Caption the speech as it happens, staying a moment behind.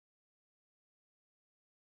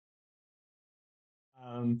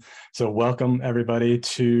So welcome everybody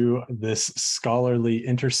to this Scholarly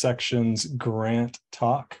Intersections grant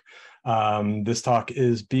talk. This talk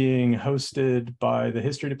is being hosted by the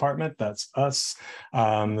History Department, that's us,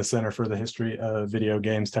 the Center for the History of Video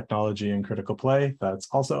Games, Technology, and Critical Play, that's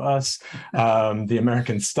also us, the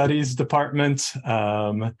American Studies Department,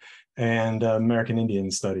 and American Indian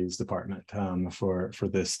Studies Department for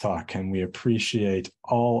this talk. And we appreciate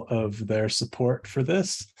all of their support for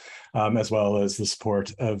this, as well as the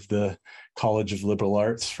support of the College of Liberal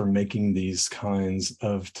Arts for making these kinds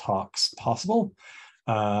of talks possible.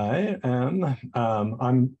 I'm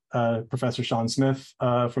Professor Sean Smith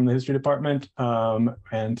from the History Department,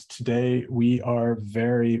 and today we are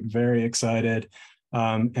very, very excited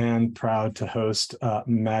and proud to host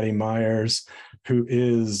Maddy Myers, who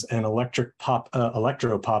is an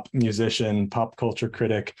electropop musician, pop culture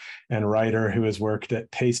critic, and writer who has worked at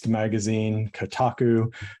Paste Magazine,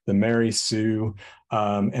 Kotaku, the Mary Sue,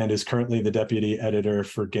 and is currently the deputy editor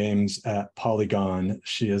for games at Polygon.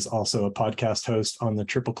 She is also a podcast host on the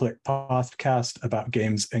Triple Click podcast about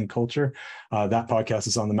games and culture. That podcast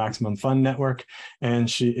is on the Maximum Fun Network, and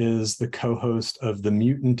she is the co-host of the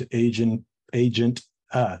Mutant Ages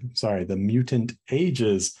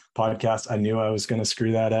podcast. I knew I was going to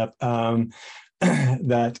screw that up.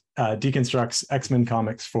 That deconstructs X-Men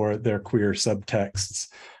comics for their queer subtexts.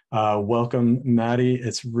 Welcome, Maddy.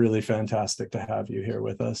 It's really fantastic to have you here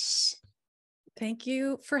with us. Thank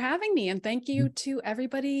you for having me, and thank you to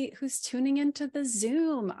everybody who's tuning into the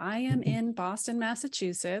Zoom. I am in Boston,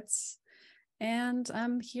 Massachusetts, and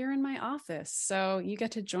I'm here in my office, so you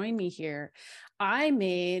get to join me here. I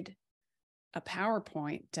made a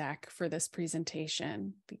PowerPoint deck for this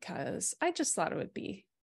presentation because I just thought it would be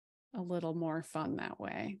a little more fun that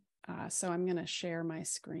way. So I'm going to share my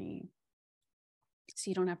screen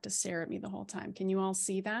so you don't have to stare at me the whole time. Can you all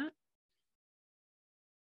see that?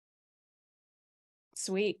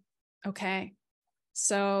 Sweet. Okay.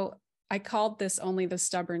 So I called this Only the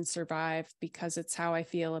Stubborn Survive because it's how I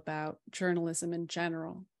feel about journalism in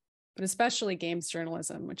general, but especially games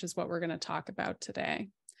journalism, which is what we're going to talk about today.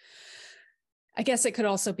 I guess it could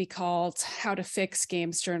also be called How to Fix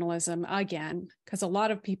Games Journalism again, because a lot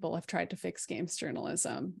of people have tried to fix games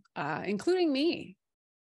journalism, including me.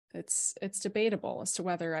 It's debatable as to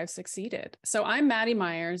whether I've succeeded. So I'm Maddy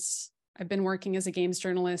Myers. I've been working as a games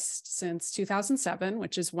journalist since 2007,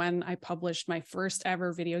 which is when I published my first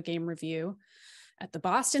ever video game review at the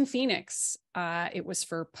Boston Phoenix. It was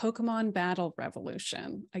for Pokemon Battle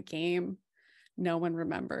Revolution, a game no one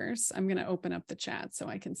remembers. I'm going to open up the chat so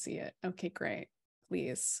I can see it. Okay, great.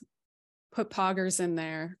 Please put poggers in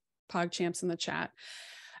there, PogChamps in the chat.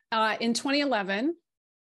 In 2011,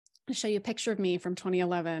 I'll show you a picture of me from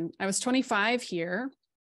 2011. I was 25 here.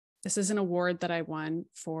 This is an award that I won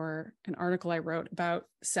for an article I wrote about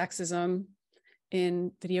sexism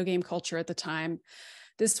in video game culture at the time.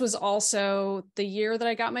 This was also the year that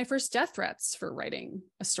I got my first death threats for writing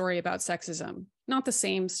a story about sexism. Not the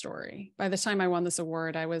same story. By the time I won this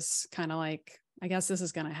award, I was kind of like, I guess this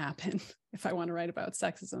is going to happen if I want to write about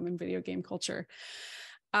sexism in video game culture.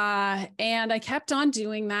 And I kept on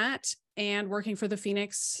doing that and working for the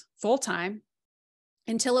Phoenix full time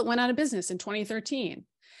until it went out of business in 2013.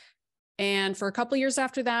 And for a couple of years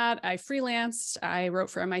after that, I freelanced. I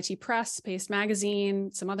wrote for MIT Press, Paste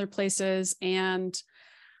Magazine, some other places, and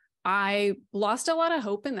I lost a lot of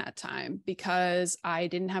hope in that time because I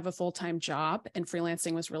didn't have a full-time job and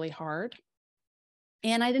freelancing was really hard.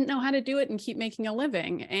 And I didn't know how to do it and keep making a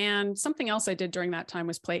living. And something else I did during that time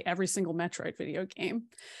was play every single Metroid video game.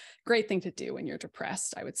 Great thing to do when you're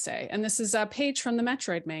depressed, I would say. And this is a page from the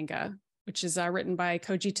Metroid manga, which is written by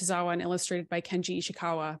Koji Tozawa and illustrated by Kenji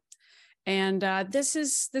Ishikawa. And this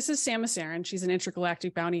is Samus Aran. She's an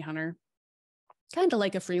intergalactic bounty hunter, kind of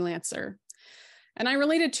like a freelancer. And I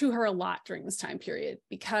related to her a lot during this time period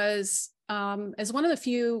because as one of the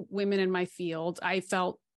few women in my field, I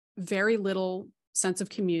felt very little sense of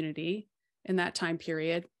community in that time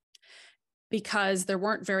period because there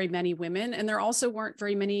weren't very many women, and there also weren't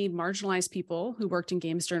very many marginalized people who worked in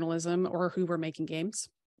games journalism or who were making games.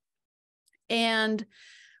 And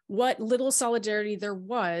what little solidarity there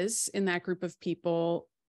was in that group of people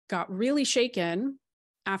got really shaken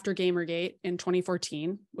after Gamergate in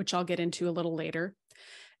 2014, which I'll get into a little later.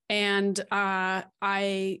 And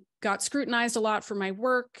I got scrutinized a lot for my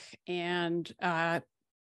work, and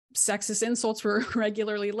sexist insults were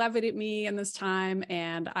regularly levied at me in this time.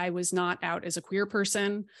 And I was not out as a queer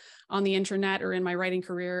person on the internet or in my writing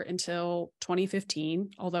career until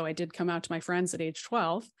 2015, although I did come out to my friends at age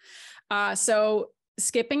 12. So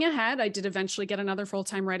skipping ahead, I did eventually get another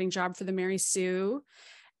full-time writing job for the Mary Sue.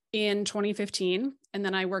 in 2015. And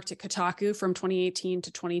then I worked at Kotaku from 2018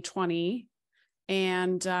 to 2020.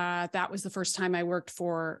 And that was the first time I worked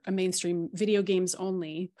for a mainstream video games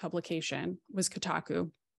only publication, was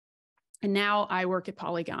Kotaku. And now I work at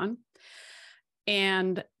Polygon.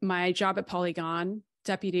 And my job at Polygon,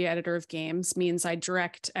 deputy editor of games, means I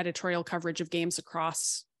direct editorial coverage of games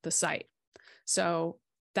across the site. So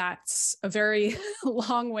that's a very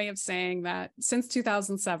long way of saying that since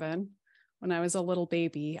 2007, when I was a little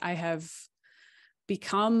baby, I have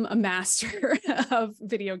become a master of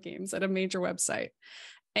video games at a major website.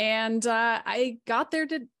 And I got there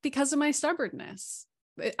because of my stubbornness.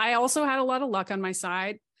 I also had a lot of luck on my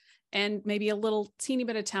side and maybe a little teeny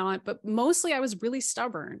bit of talent, but mostly I was really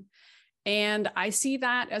stubborn. And I see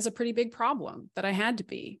that as a pretty big problem that I had to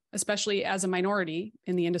be, especially as a minority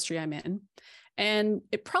in the industry I'm in. And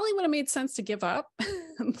it probably would have made sense to give up.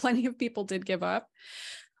 Plenty of people did give up,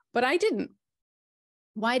 but I didn't.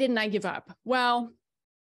 Why didn't I give up? Well,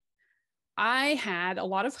 I had a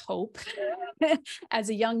lot of hope as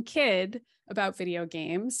a young kid about video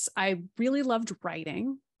games. I really loved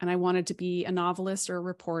writing and I wanted to be a novelist or a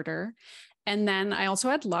reporter. And then I also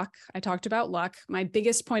had luck. I talked about luck. My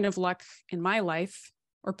biggest point of luck in my life,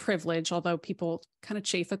 or privilege, although people kind of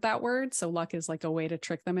chafe at that word. So luck is like a way to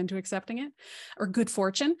trick them into accepting it, or good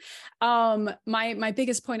fortune. My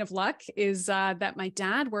biggest point of luck is that my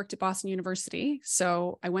dad worked at Boston University.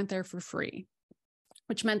 So I went there for free,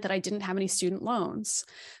 which meant that I didn't have any student loans.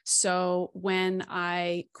 So when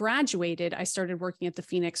I graduated, I started working at the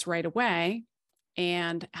Phoenix right away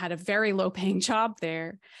and had a very low paying job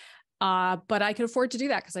there. But I could afford to do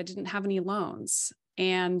that because I didn't have any loans.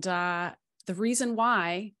 And the reason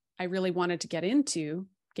why I really wanted to get into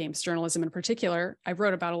games journalism in particular, I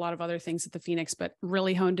wrote about a lot of other things at the Phoenix, but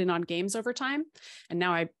really honed in on games over time. And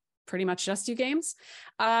now I pretty much just do games,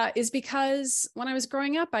 is because when I was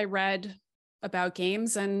growing up, I read about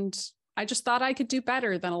games and I just thought I could do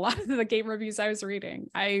better than a lot of the game reviews I was reading.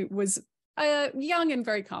 I was young and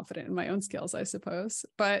very confident in my own skills, I suppose.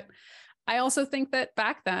 But I also think that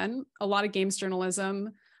back then, a lot of games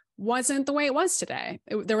journalism wasn't the way it was today.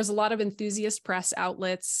 There was a lot of enthusiast press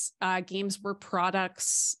outlets. Games were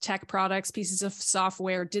products, tech products, pieces of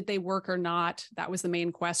software. Did they work or not? That was the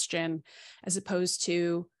main question, as opposed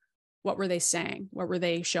to what were they saying? What were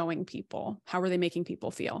they showing people? How were they making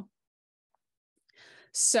people feel?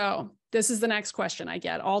 So this is the next question I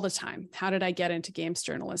get all the time. How did I get into games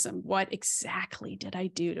journalism? What exactly did I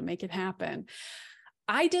do to make it happen?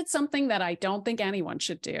 I did something that I don't think anyone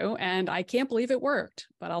should do, and I can't believe it worked,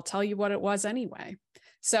 but I'll tell you what it was anyway.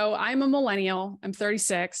 So I'm a millennial, I'm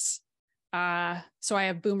 36, so I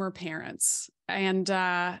have boomer parents, and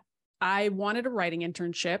I wanted a writing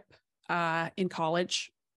internship in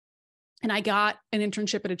college, and I got an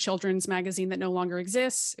internship at a children's magazine that no longer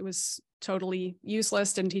exists. It was totally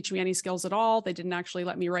useless, didn't teach me any skills at all. They didn't actually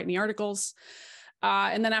let me write any articles.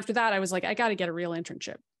 And then after that, I was like, I got to get a real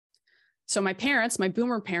internship. So my parents, my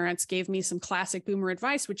boomer parents, gave me some classic boomer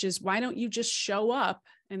advice, which is, why don't you just show up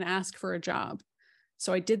and ask for a job?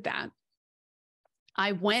 So I did that.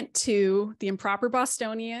 I went to the Improper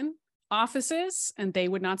Bostonian offices and they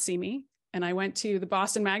would not see me. And I went to the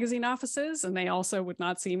Boston Magazine offices and they also would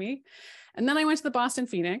not see me. And then I went to the Boston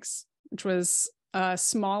Phoenix, which was a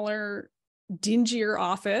smaller, dingier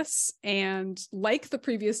office. And like the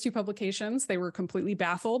previous two publications, they were completely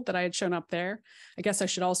baffled that I had shown up there. I guess I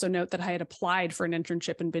should also note that I had applied for an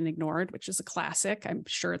internship and been ignored, which is a classic. I'm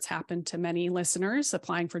sure it's happened to many listeners,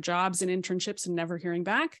 applying for jobs and internships and never hearing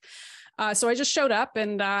back. So I just showed up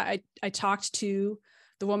and I talked to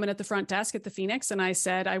the woman at the front desk at the Phoenix. And I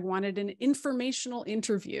said, I wanted an informational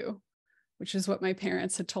interview, which is what my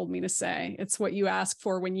parents had told me to say. It's what you ask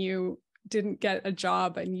for when you didn't get a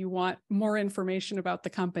job and you want more information about the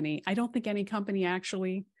company. I don't think any company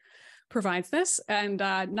actually provides this, and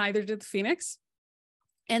neither did the Phoenix.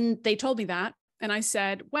 And they told me that. And I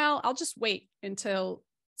said, well, I'll just wait until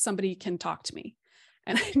somebody can talk to me.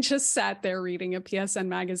 And I just sat there reading a PSN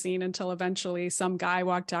magazine until eventually some guy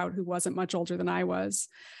walked out who wasn't much older than I was,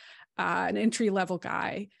 an entry-level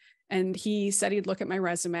guy. And he said he'd look at my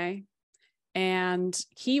resume. And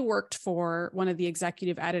he worked for one of the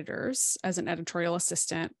executive editors as an editorial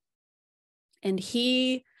assistant. And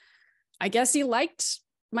I guess he liked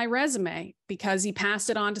my resume because he passed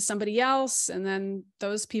it on to somebody else. And then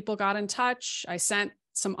those people got in touch. I sent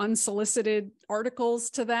some unsolicited articles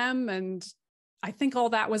to them. And I think all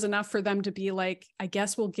that was enough for them to be like, I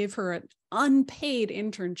guess we'll give her an unpaid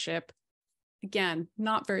internship. Again,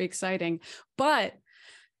 not very exciting, but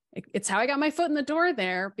It's how I got my foot in the door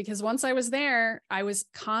there, because once I was there, I was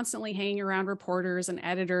constantly hanging around reporters and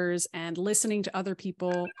editors and listening to other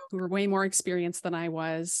people who were way more experienced than I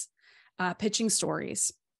was, pitching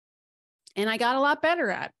stories. And I got a lot better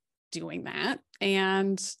at doing that.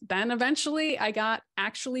 And then eventually I got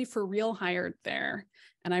actually for real hired there.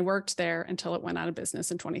 And I worked there until it went out of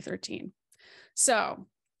business in 2013. So,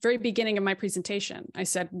 very beginning of my presentation, I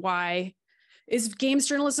said, why is games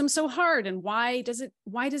journalism so hard, and why does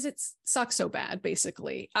it suck so bad,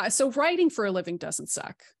 basically? So writing for a living doesn't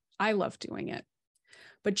suck. I love doing it.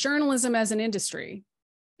 But journalism as an industry,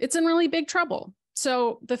 it's in really big trouble.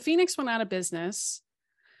 So the Phoenix went out of business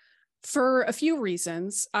for a few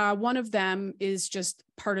reasons. One of them is just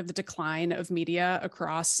part of the decline of media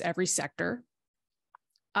across every sector.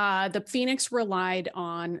 The Phoenix relied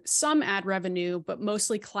on some ad revenue, but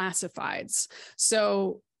mostly classifieds.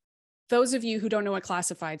 So those of you who don't know what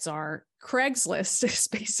classifieds are, Craigslist is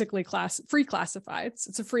basically free classifieds.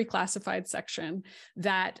 It's a free classified section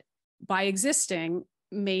that, by existing,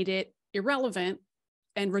 made it irrelevant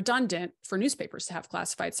and redundant for newspapers to have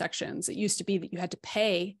classified sections. It used to be that you had to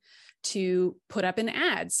pay to put up an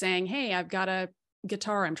ad saying, hey, I've got a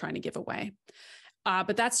guitar I'm trying to give away.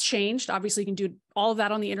 But that's changed. Obviously, you can do all of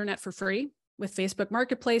that on the internet for free with Facebook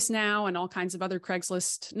Marketplace now and all kinds of other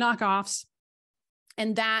Craigslist knockoffs.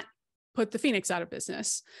 And that put the Phoenix out of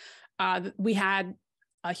business. We had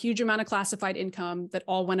a huge amount of classified income that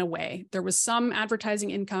all went away. There was some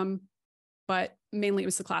advertising income, but mainly it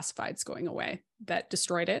was the classifieds going away that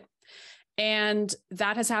destroyed it. And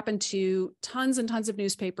that has happened to tons and tons of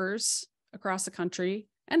newspapers across the country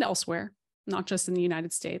and elsewhere, not just in the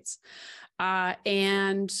United States.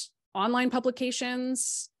 And online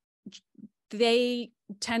publications, they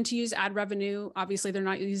tend to use ad revenue. Obviously, they're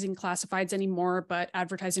not using classifieds anymore, but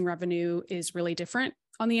advertising revenue is really different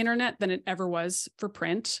on the internet than it ever was for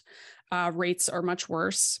print. Rates are much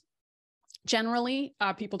worse. Generally,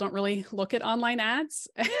 people don't really look at online ads.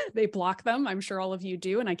 They block them. I'm sure all of you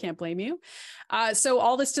do, and I can't blame you. So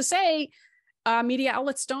all this to say, media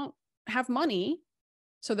outlets don't have money.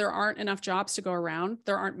 So there aren't enough jobs to go around.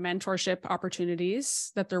 There aren't mentorship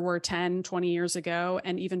opportunities that there were 10, 20 years ago.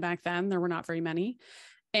 And even back then, there were not very many.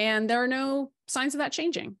 And there are no signs of that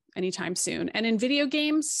changing anytime soon. And in video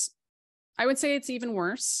games, I would say it's even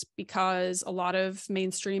worse, because a lot of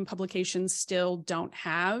mainstream publications still don't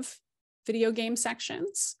have video game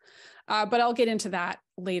sections. But I'll get into that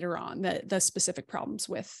later on, the specific problems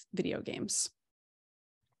with video games.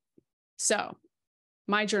 So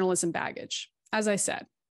my journalism baggage. As I said,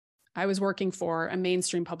 I was working for a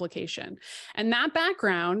mainstream publication. And that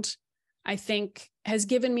background, I think, has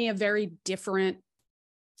given me a very different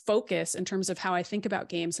focus in terms of how I think about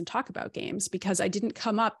games and talk about games, because I didn't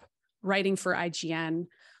come up writing for IGN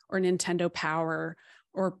or Nintendo Power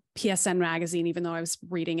or PSN Magazine, even though I was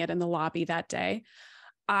reading it in the lobby that day.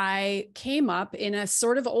 I came up in a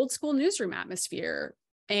sort of old school newsroom atmosphere.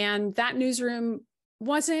 And that newsroom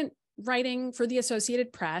wasn't writing for the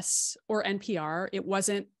Associated Press or NPR. It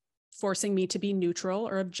wasn't forcing me to be neutral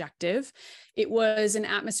or objective. It was an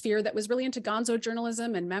atmosphere that was really into gonzo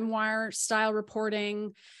journalism and memoir style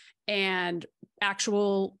reporting, and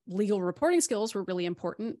actual legal reporting skills were really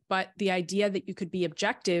important. But the idea that you could be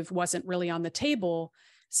objective wasn't really on the table.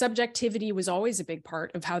 Subjectivity was always a big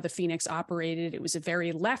part of how the Phoenix operated. It was a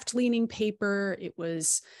very left-leaning paper. It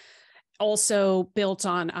was also built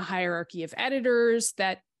on a hierarchy of editors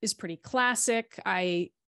that is pretty classic. I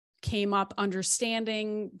came up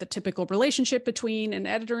understanding the typical relationship between an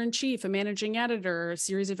editor-in-chief, a managing editor, a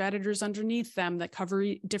series of editors underneath them that cover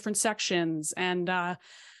different sections. And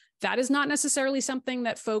that is not necessarily something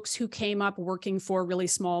that folks who came up working for really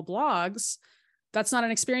small blogs, that's not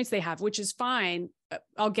an experience they have, which is fine.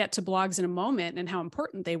 I'll get to blogs in a moment and how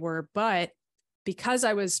important they were. But because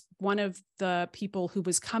I was one of the people who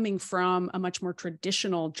was coming from a much more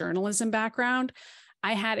traditional journalism background,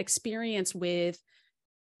 I had experience with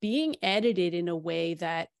being edited in a way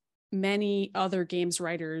that many other games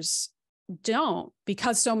writers don't,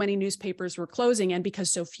 because so many newspapers were closing and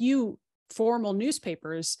because so few formal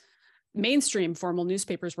newspapers, mainstream formal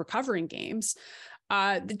newspapers, were covering games.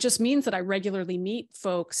 It just means that I regularly meet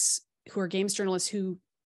folks who are games journalists who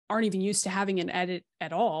aren't even used to having an edit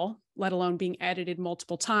at all, let alone being edited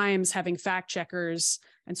multiple times, having fact checkers,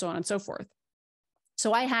 and so on and so forth.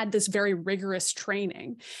 So I had this very rigorous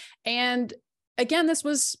training. And again, this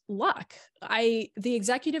was luck. The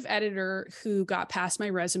executive editor who got past my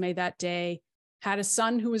resume that day had a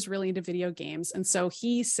son who was really into video games. And so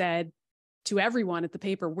he said to everyone at the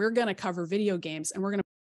paper, we're going to cover video games and we're going to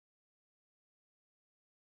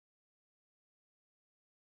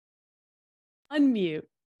unmute.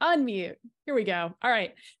 Unmute. Here we go. All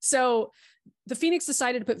right. So the Phoenix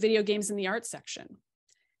decided to put video games in the art section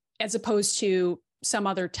as opposed to some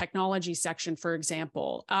other technology section, for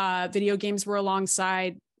example. Video games were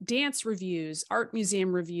alongside dance reviews, art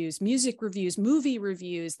museum reviews, music reviews, movie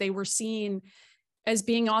reviews. They were seen as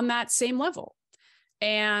being on that same level.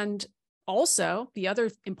 And also, the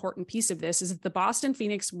other important piece of this is that the Boston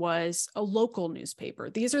Phoenix was a local newspaper.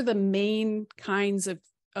 These are the main kinds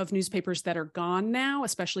of newspapers that are gone now,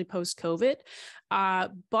 especially post-COVID.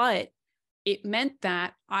 But it meant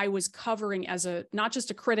that I was covering not just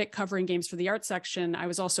a critic covering games for the art section, I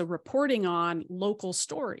was also reporting on local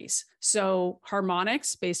stories. So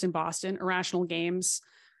Harmonix, based in Boston, Irrational Games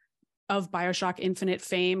of BioShock Infinite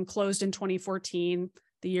fame, closed in 2014,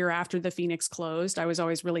 the year after the Phoenix closed. I was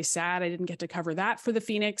always really sad I didn't get to cover that for the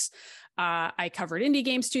Phoenix. I covered indie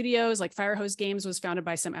game studios, like Firehose Games was founded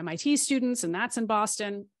by some MIT students, and that's in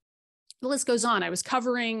Boston. The list goes on. I was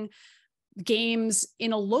covering games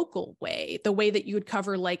in a local way, the way that you would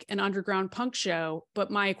cover like an underground punk show. But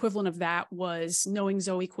my equivalent of that was knowing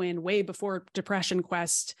Zoe Quinn way before Depression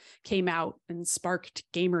Quest came out and sparked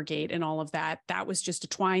Gamergate and all of that. That was just a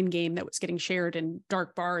Twine game that was getting shared in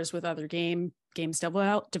dark bars with other games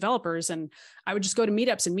developers. And I would just go to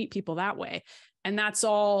meetups and meet people that way. And that's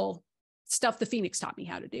all stuff the Phoenix taught me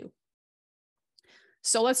how to do.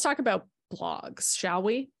 So let's talk about blogs, shall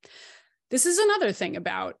we? This is another thing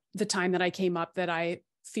about the time that I came up that I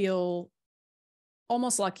feel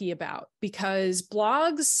almost lucky about, because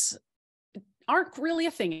blogs aren't really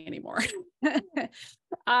a thing anymore.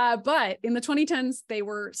 But in the 2010s, they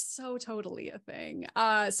were so totally a thing.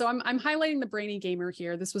 So I'm highlighting the Brainy Gamer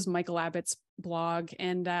here. This was Michael Abbott's blog.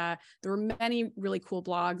 And there were many really cool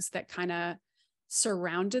blogs that kind of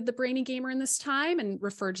surrounded the Brainy Gamer in this time and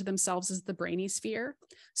referred to themselves as the Brainy Sphere.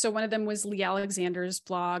 So one of them was Lee Alexander's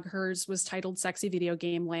blog. Hers was titled Sexy Video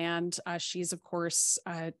Game Land. She's, of course,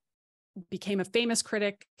 became a famous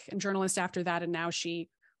critic and journalist after that, and now she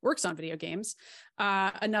works on video games.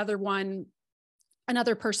 Another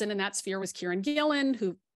person in that sphere was Kieran Gillen,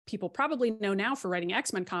 who people probably know now for writing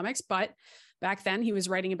X-Men comics, but back then he was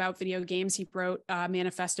writing about video games. He wrote a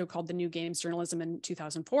manifesto called The New Games Journalism in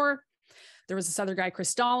 2004. There was this other guy,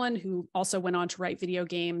 Chris Dolan, who also went on to write video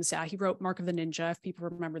games. He wrote Mark of the Ninja, if people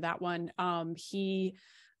remember that one. He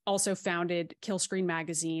also founded Kill Screen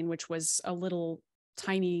Magazine, which was a little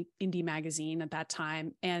tiny indie magazine at that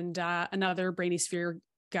time. And another Brainy Sphere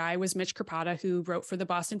guy was Mitch Carpata, who wrote for the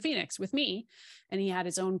Boston Phoenix with me. And he had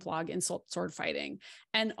his own blog, Insult Sword Fighting.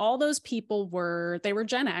 And all those people were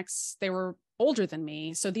Gen X. They were older than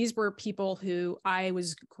me. So these were people who I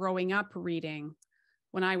was growing up reading.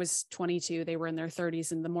 When I was 22, they were in their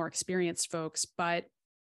 30s and the more experienced folks. But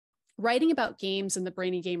writing about games in the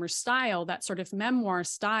Brainy Gamer style, that sort of memoir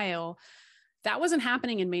style, that wasn't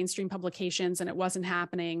happening in mainstream publications, and it wasn't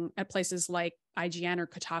happening at places like IGN or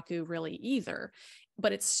Kotaku really either.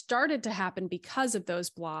 But it started to happen because of those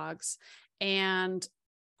blogs. And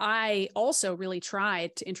I also really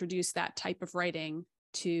tried to introduce that type of writing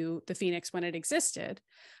to the Phoenix when it existed,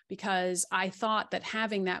 because I thought that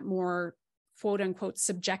having that more quote unquote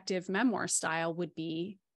subjective memoir style would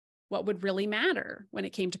be what would really matter when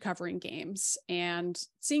it came to covering games and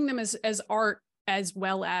seeing them as art as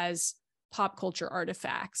well as pop culture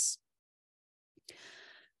artifacts.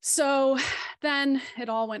 So then it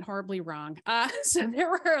all went horribly wrong. So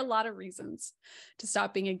there were a lot of reasons to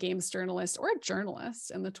stop being a games journalist or a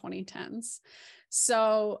journalist in the 2010s.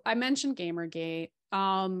 So I mentioned Gamergate.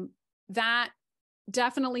 That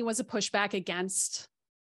definitely was a pushback against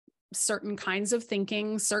certain kinds of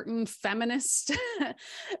thinking, certain feminist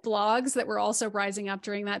blogs that were also rising up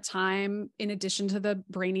during that time. In addition to the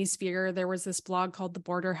Brainy Sphere, there was this blog called the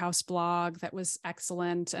Border House blog that was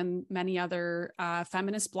excellent, and many other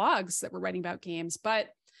feminist blogs that were writing about games. But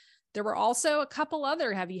there were also a couple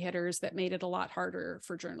other heavy hitters that made it a lot harder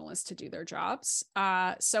for journalists to do their jobs.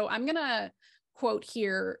 So I'm going to quote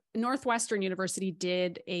here, Northwestern University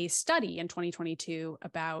did a study in 2022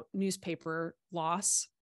 about newspaper loss.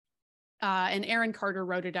 And Aaron Carter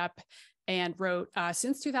wrote it up and wrote,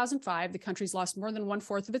 since 2005, the country's lost more than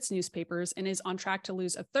 1/4 of its newspapers and is on track to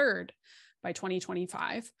lose 1/3 by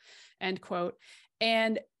 2025, end quote.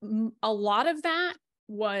 And a lot of that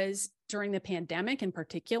was during the pandemic in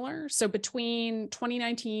particular. So between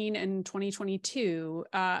 2019 and 2022,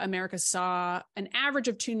 America saw an average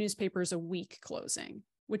of 2 newspapers a week closing,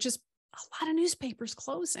 which is a lot of newspapers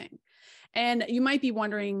closing. And you might be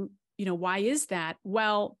wondering, why is that?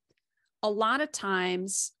 Well, a lot of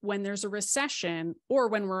times when there's a recession, or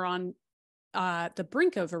when we're on the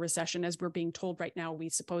brink of a recession, as we're being told right now we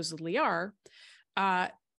supposedly are,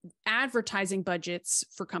 advertising budgets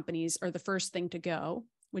for companies are the first thing to go,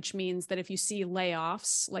 which means that if you see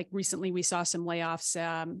layoffs, like recently we saw some layoffs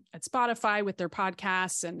at Spotify with their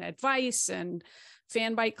podcasts and advice, and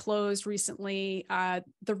Fanbyte closed recently.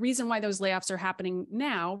 The reason why those layoffs are happening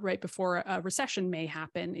now, right before a recession may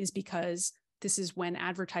happen, is because this is when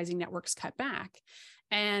advertising networks cut back.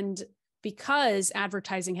 And because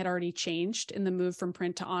advertising had already changed in the move from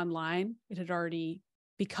print to online, it had already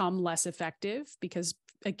become less effective because,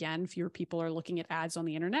 again, fewer people are looking at ads on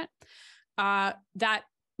the internet. That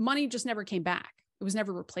money just never came back. It was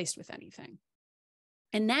never replaced with anything.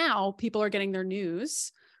 And now people are getting their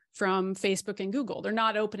news from Facebook and Google. They're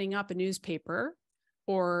not opening up a newspaper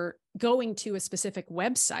or going to a specific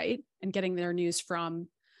website and getting their news from,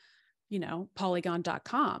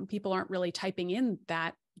 Polygon.com. People aren't really typing in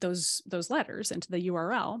those letters into the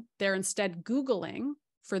URL. They're instead Googling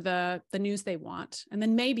for the news they want. And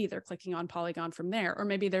then maybe they're clicking on Polygon from there, or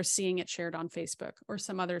maybe they're seeing it shared on Facebook or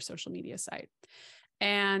some other social media site.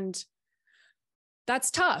 And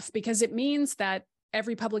that's tough because it means that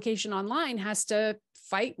every publication online has to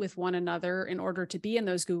fight with one another in order to be in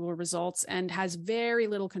those Google results and has very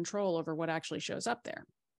little control over what actually shows up there.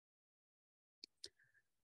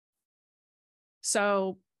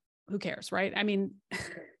 So who cares, right? I mean,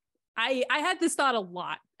 I had this thought a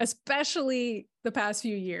lot, especially the past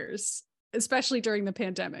few years, especially during the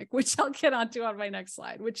pandemic, which I'll get onto on my next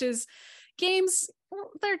slide, which is games.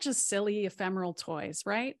 They're just silly, ephemeral toys,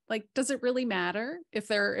 right? Like, does it really matter if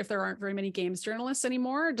there aren't very many games journalists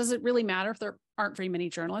anymore? Does it really matter if there aren't very many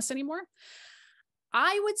journalists anymore?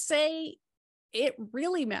 I would say it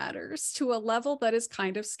really matters to a level that is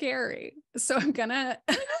kind of scary. So I'm gonna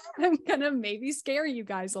maybe scare you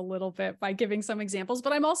guys a little bit by giving some examples,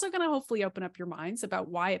 but I'm also gonna hopefully open up your minds about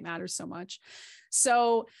why it matters so much.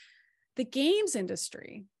 So the games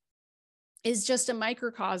industry is just a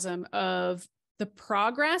microcosm of the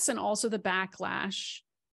progress and also the backlash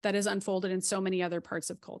that has unfolded in so many other parts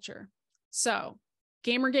of culture. So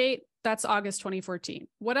Gamergate, that's August 2014.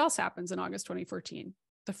 What else happens in August 2014?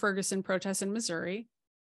 The Ferguson protests in Missouri.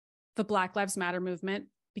 The Black Lives Matter movement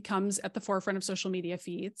becomes at the forefront of social media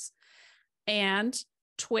feeds. And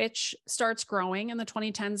Twitch starts growing in the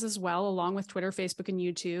 2010s as well, along with Twitter, Facebook, and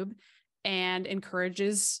YouTube, and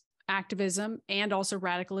encourages activism and also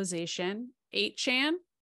radicalization. 8chan,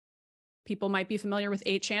 people might be familiar with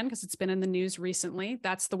 8chan because it's been in the news recently.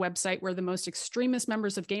 That's the website where the most extremist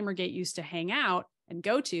members of Gamergate used to hang out and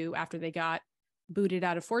go to after they got booted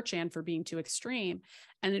out of 4chan for being too extreme.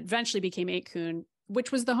 And it eventually became 8kun,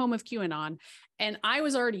 which was the home of QAnon. And I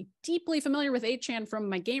was already deeply familiar with 8chan from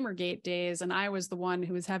my Gamergate days, and I was the one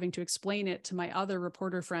who was having to explain it to my other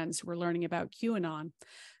reporter friends who were learning about QAnon.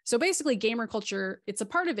 So basically, gamer culture, it's a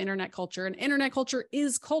part of internet culture, and internet culture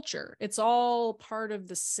is culture. It's all part of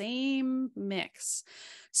the same mix.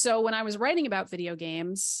 So when I was writing about video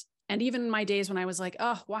games, and even in my days when I was like,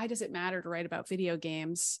 oh, why does it matter to write about video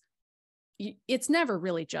games? It's never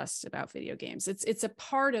really just about video games. It's a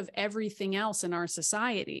part of everything else in our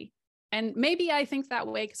society. And maybe I think that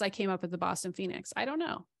way because I came up at the Boston Phoenix. I don't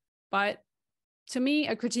know. But to me,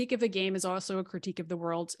 a critique of a game is also a critique of the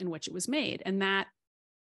world in which it was made. And that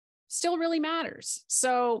still really matters.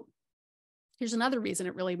 So here's another reason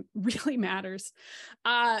it really, really matters,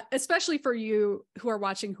 especially for you who are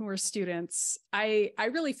watching, who are students. I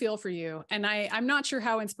really feel for you. And I'm not sure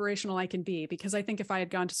how inspirational I can be, because I think if I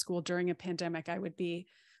had gone to school during a pandemic, I would be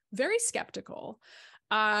very skeptical.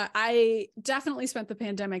 I definitely spent the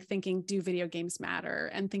pandemic thinking, do video games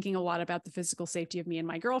matter? And thinking a lot about the physical safety of me and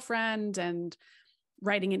my girlfriend, and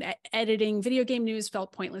writing and editing video game news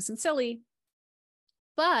felt pointless and silly.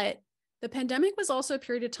 But the pandemic was also a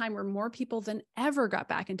period of time where more people than ever got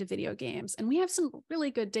back into video games. And we have some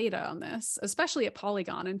really good data on this, especially at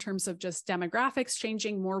Polygon, in terms of just demographics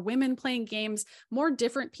changing, more women playing games, more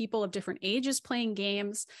different people of different ages playing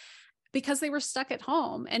games, because they were stuck at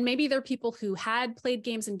home. And maybe they're people who had played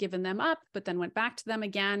games and given them up, but then went back to them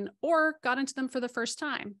again, or got into them for the first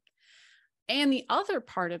time. And the other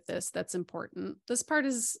part of this that's important, this part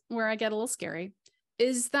is where I get a little scary,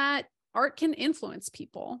 is that art can influence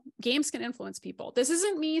people. Games can influence people. This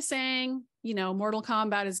isn't me saying, Mortal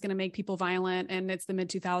Kombat is going to make people violent and it's the mid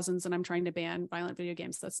 2000s and I'm trying to ban violent video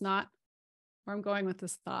games. That's not where I'm going with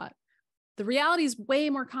this thought. The reality is way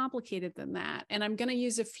more complicated than that. And I'm going to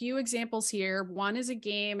use a few examples here. One is a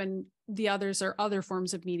game and the others are other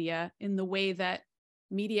forms of media, in the way that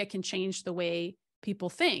media can change the way people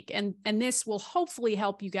think. And this will hopefully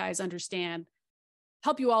help you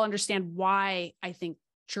all understand why I think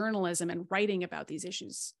journalism and writing about these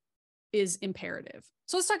issues is imperative.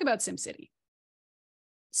 So let's talk about SimCity.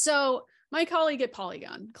 So My colleague at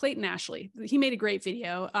Polygon, Clayton Ashley, he made a great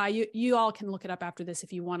video. You all can look it up after this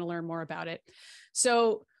if you want to learn more about it.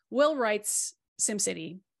 So Will writes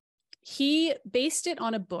SimCity. He based it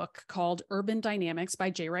on a book called Urban Dynamics by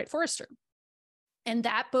J. Wright Forrester. And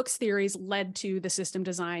that book's theories led to the system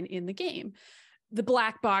design in the game. The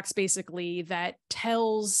black box basically that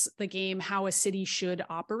tells the game how a city should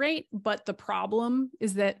operate. But the problem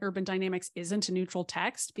is that Urban Dynamics isn't a neutral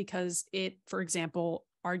text because it, for example,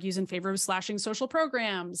 argues in favor of slashing social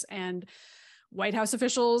programs, and White House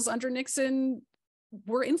officials under Nixon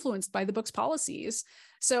were influenced by the book's policies.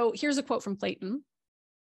 So here's a quote from Clayton.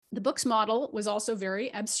 The book's model was also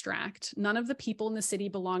very abstract. None of the people in the city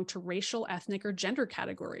belonged to racial, ethnic, or gender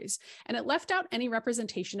categories, and it left out any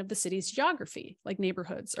representation of the city's geography, like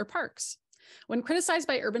neighborhoods or parks. When criticized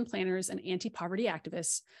by urban planners and anti-poverty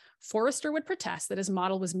activists, Forrester would protest that his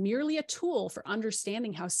model was merely a tool for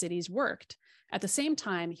understanding how cities worked. At the same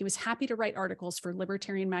time, he was happy to write articles for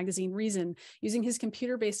libertarian magazine Reason, using his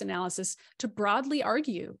computer-based analysis to broadly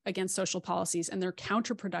argue against social policies and their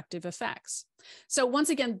counterproductive effects. So once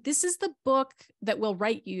again, this is the book that Will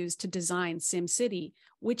Wright used to design SimCity,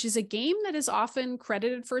 which is a game that is often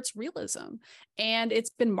credited for its realism. And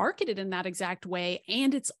it's been marketed in that exact way.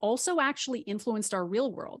 And it's also actually influenced our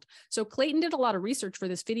real world. So Clayton did a lot of research for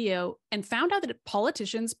this video and found out that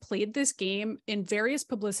politicians played this game in various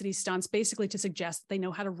publicity stunts, basically to suggest that they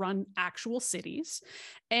know how to run actual cities.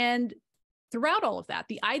 And throughout all of that,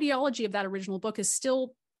 the ideology of that original book is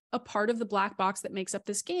still a part of the black box that makes up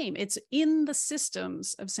this game. It's in the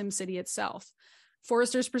systems of SimCity itself.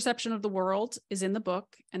 Forrester's perception of the world is in the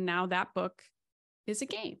book, and now that book is a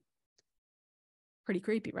game. Pretty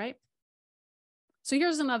creepy, right? So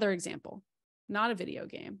here's another example, not a video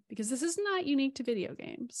game, because this is not unique to video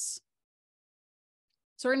games.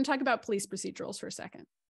 So we're going to talk about police procedurals for a second.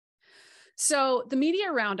 So the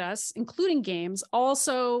media around us, including games,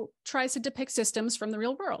 also tries to depict systems from the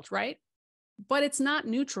real world, right? But it's not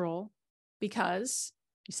neutral because,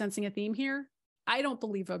 you sensing a theme here? I don't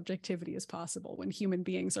believe objectivity is possible when human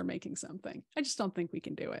beings are making something. I just don't think we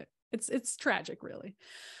can do it. It's tragic, really.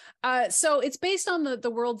 So it's based on the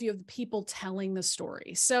worldview of the people telling the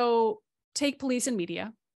story. So take police and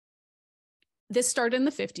media. This started in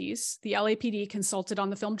the 50s. The LAPD consulted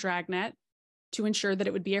on the film Dragnet to ensure that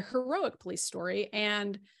it would be a heroic police story.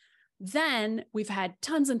 And then we've had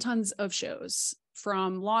tons and tons of shows,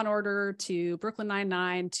 from Law and Order to Brooklyn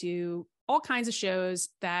Nine-Nine to all kinds of shows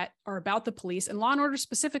that are about the police. And Law and Order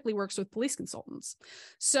specifically works with police consultants.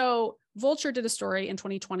 So Vulture did a story in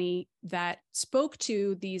 2020 that spoke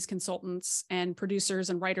to these consultants and producers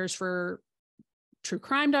and writers for true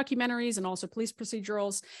crime documentaries and also police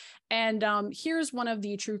procedurals. And here's one of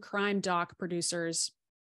the true crime doc producers.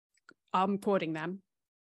 I'm quoting them.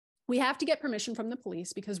 "We have to get permission from the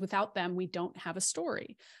police because without them, we don't have a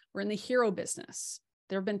story. We're in the hero business.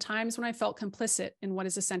 There have been times when I felt complicit in what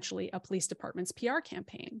is essentially a police department's PR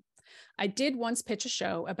campaign. I did once pitch a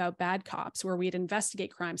show about bad cops where we'd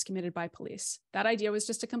investigate crimes committed by police. That idea was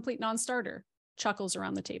just a complete non-starter." Chuckles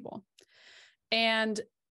around the table. And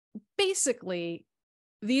basically,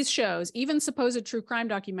 these shows, even supposed true crime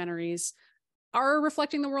documentaries, are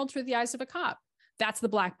reflecting the world through the eyes of a cop. That's the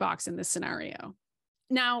black box in this scenario.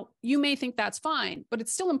 Now, you may think that's fine, but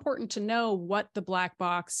it's still important to know what the black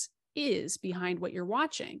box is behind what you're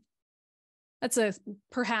watching. That's a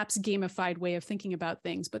perhaps gamified way of thinking about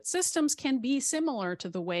things, but systems can be similar to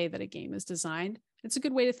the way that a game is designed. It's a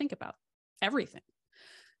good way to think about everything.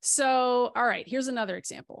 So, all right, here's another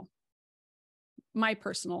example. My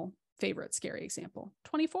personal favorite scary example,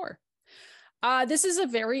 24. This is a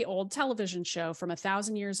very old television show from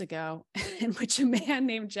 1,000 years ago in which a man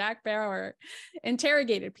named Jack Bauer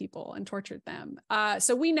interrogated people and tortured them.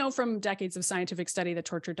 So we know from decades of scientific study that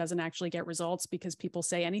torture doesn't actually get results because people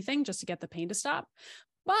say anything just to get the pain to stop.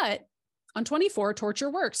 But on 24,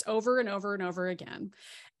 torture works over and over and over again.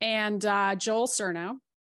 And Joel Cerno,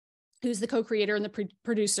 who's the co-creator and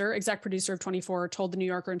the exec producer of 24, told The New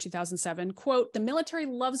Yorker in 2007, quote, "The military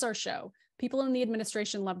loves our show. People in the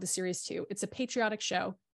administration love the series too. It's a patriotic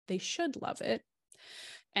show. They should love it."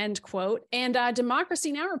 End quote. And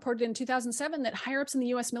Democracy Now! Reported in 2007 that higher-ups in the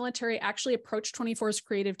US military actually approached 24's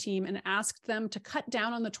creative team and asked them to cut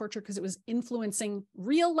down on the torture because it was influencing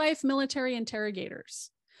real-life military interrogators.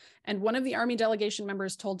 And one of the Army delegation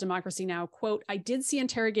members told Democracy Now!, quote, "I did see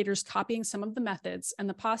interrogators copying some of the methods and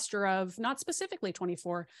the posture of not specifically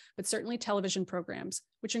 24, but certainly television programs,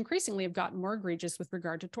 which increasingly have gotten more egregious with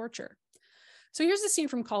regard to torture." So here's a scene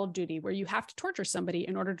from Call of Duty where you have to torture somebody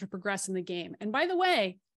in order to progress in the game. And by the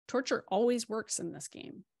way, torture always works in this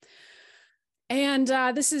game. And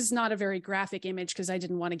this is not a very graphic image because I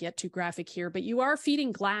didn't want to get too graphic here, but you are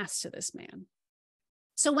feeding glass to this man.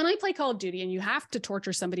 So when I play Call of Duty and you have to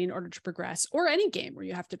torture somebody in order to progress, or any game where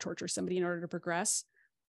you have to torture somebody in order to progress,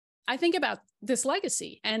 I think about this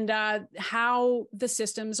legacy and how the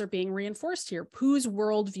systems are being reinforced here. Whose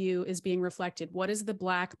worldview is being reflected? What is the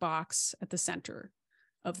black box at the center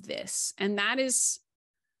of this? And that is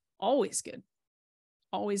always good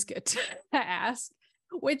to ask,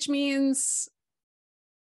 which means,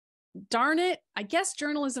 darn it, I guess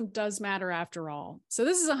journalism does matter after all. So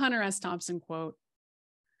this is a Hunter S. Thompson quote.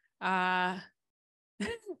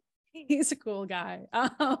 He's a cool guy.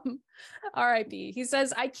 R.I.P. He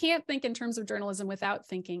says, I can't think in terms of journalism without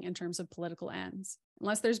thinking in terms of political ends.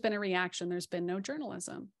 Unless there's been a reaction, there's been no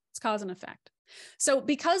journalism. It's cause and effect. So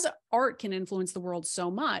because art can influence the world so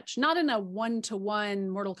much, not in a one-to-one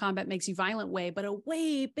Mortal Kombat makes you violent way, but a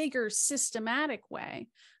way bigger systematic way,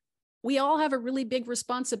 we all have a really big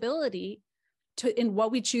responsibility in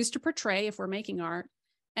what we choose to portray if we're making art,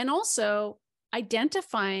 and also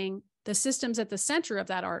identifying the systems at the center of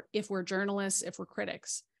that art if we're journalists, if we're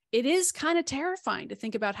critics. It is kind of terrifying to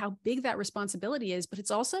think about how big that responsibility is, but it's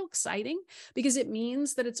also exciting because it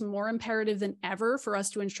means that it's more imperative than ever for us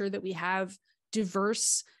to ensure that we have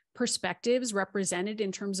diverse perspectives represented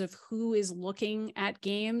in terms of who is looking at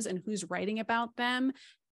games and who's writing about them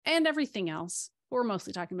and everything else. We're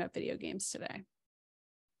mostly talking about video games today.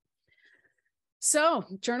 So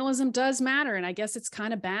journalism does matter, and I guess it's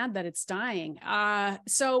kind of bad that it's dying.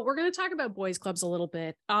 So we're going to talk about boys clubs a little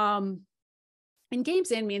bit. In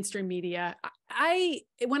games and mainstream media,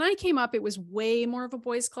 when I came up, it was way more of a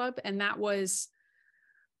boys club, and that was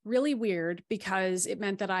really weird because it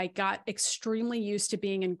meant that I got extremely used to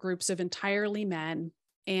being in groups of entirely men,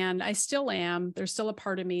 and I still am. There's still a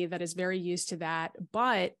part of me that is very used to that,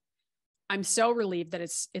 but I'm so relieved that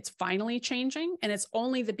it's finally changing, and it's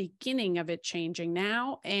only the beginning of it changing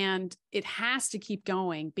now, and it has to keep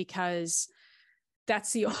going because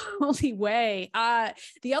that's the only way.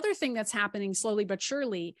 The other thing that's happening slowly but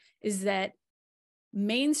surely is that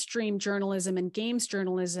mainstream journalism and games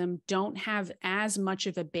journalism don't have as much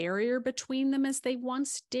of a barrier between them as they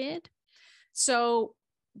once did. So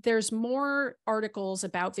there's more articles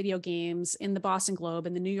about video games in the Boston Globe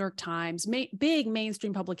and the New York Times, big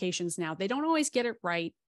mainstream publications now. They don't always get it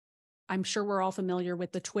right. I'm sure we're all familiar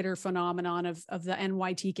with the Twitter phenomenon of the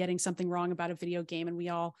NYT getting something wrong about a video game. And we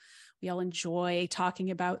all enjoy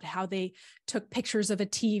talking about how they took pictures of a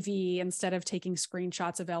TV instead of taking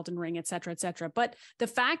screenshots of Elden Ring, et cetera, et cetera. But the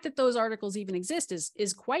fact that those articles even exist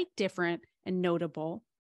is quite different and notable.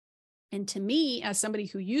 And to me, as somebody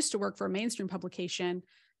who used to work for a mainstream publication,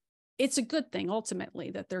 it's a good thing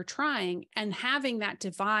ultimately that they're trying, and having that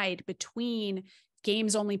divide between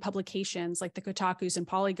games only publications like the Kotakus and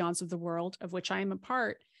Polygons of the world, of which I am a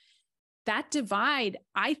part, that divide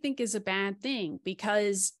I think is a bad thing,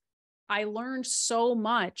 because I learned so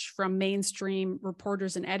much from mainstream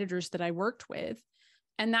reporters and editors that I worked with.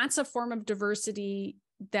 And that's a form of diversity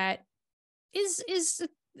that is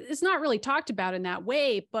not really talked about in that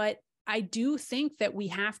way, but I do think that we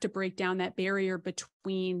have to break down that barrier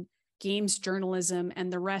between games journalism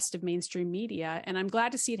and the rest of mainstream media. And I'm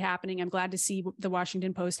glad to see it happening. I'm glad to see the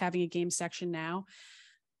Washington Post having a games section now.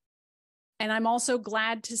 And I'm also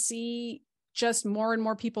glad to see just more and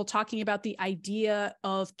more people talking about the idea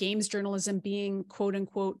of games journalism being quote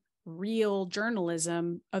unquote real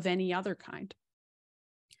journalism of any other kind.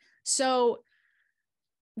 So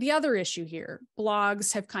the other issue here,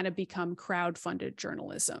 blogs have kind of become crowd-funded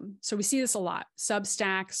journalism. So we see this a lot.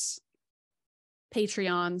 Substacks,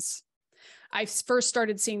 Patreons. I first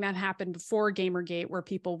started seeing that happen before Gamergate, where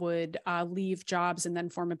people would leave jobs and then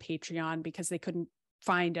form a Patreon because they couldn't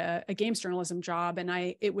find a games journalism job.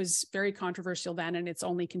 And it was very controversial then, and it's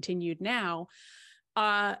only continued now.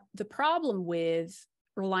 The problem with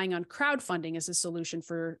relying on crowdfunding as a solution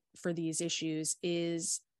for these issues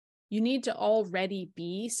is you need to already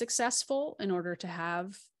be successful in order to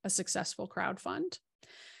have a successful crowdfund.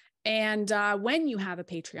 And when you have a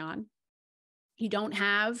Patreon, you don't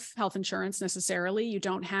have health insurance necessarily. You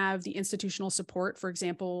don't have the institutional support. For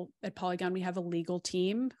example, at Polygon, we have a legal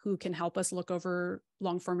team who can help us look over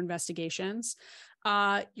long-form investigations.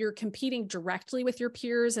 You're competing directly with your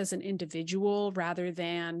peers as an individual rather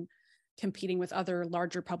than competing with other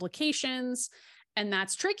larger publications. And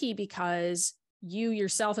that's tricky because you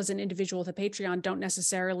yourself as an individual with a Patreon don't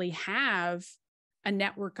necessarily have a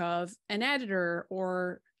network of an editor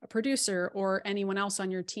or a producer or anyone else on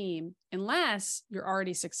your team unless you're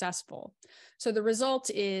already successful. So the result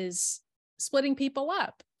is splitting people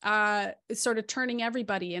up. sort of turning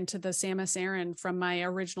everybody into the Samus Aran from my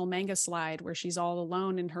original manga slide, where she's all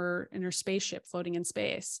alone in her spaceship floating in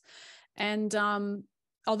space. And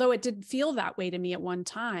although it did feel that way to me at one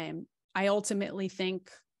time, I ultimately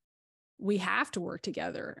think we have to work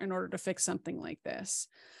together in order to fix something like this.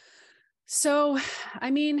 So,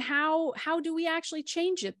 I mean, how do we actually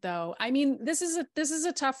change it, though? I mean, this is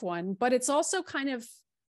a tough one, but it's also kind of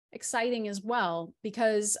exciting as well,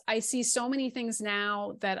 because I see so many things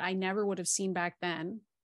now that I never would have seen back then.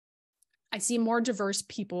 I see more diverse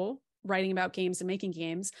people writing about games and making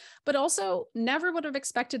games, but also never would have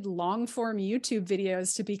expected long form YouTube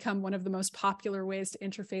videos to become one of the most popular ways to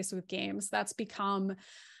interface with games. That's become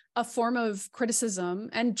a form of criticism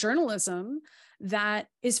and journalism that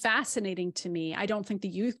is fascinating to me. I don't think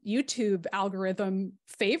the YouTube algorithm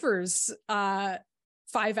favors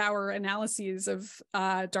 5-hour analyses of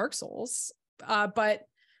Dark Souls, but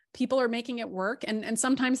people are making it work. And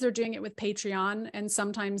sometimes they're doing it with Patreon, and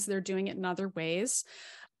sometimes they're doing it in other ways.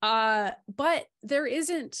 But there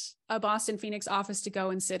isn't a Boston Phoenix office to go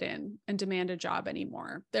and sit in and demand a job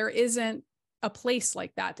anymore. There isn't a place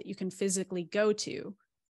like that you can physically go to.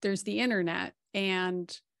 There's the internet,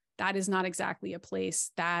 and that is not exactly a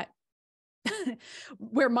place that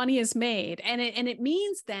where money is made. And it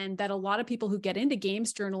means then that a lot of people who get into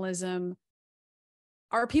games journalism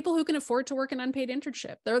are people who can afford to work an unpaid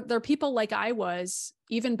internship. They're people like I was,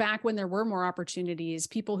 even back when there were more opportunities,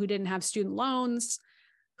 people who didn't have student loans,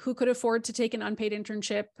 who could afford to take an unpaid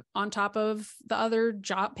internship on top of the other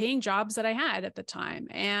paying jobs that I had at the time.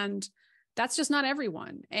 And that's just not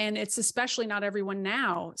everyone. And it's especially not everyone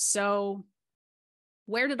now. So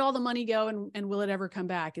where did all the money go, and will it ever come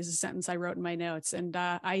back, is a sentence I wrote in my notes. And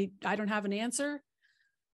I don't have an answer,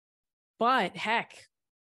 but heck,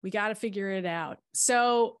 we got to figure it out.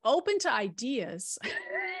 So open to ideas,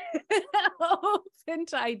 open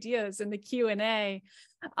to ideas in the Q&A.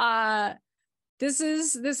 This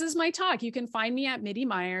is my talk. You can find me at Maddy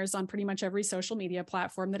Myers on pretty much every social media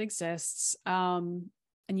platform that exists. And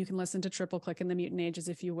you can listen to Triple Click in the Mutant Ages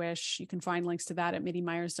if you wish. You can find links to that at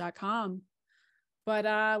maddymyers.com.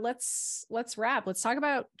 But let's wrap. Let's talk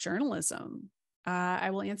about journalism.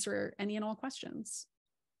 I will answer any and all questions.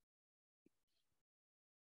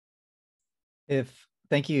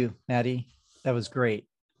 Thank you, Maddy. That was great.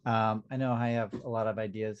 I know I have a lot of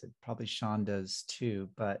ideas. Probably Sean does too,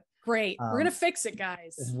 but great. We're gonna fix it,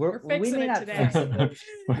 guys. We're fixing it today. Fix it,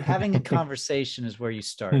 but having a conversation is where you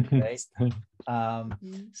start, right?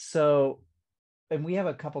 So, and we have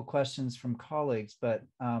a couple questions from colleagues, but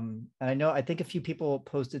I think a few people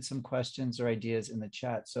posted some questions or ideas in the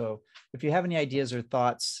chat. So if you have any ideas or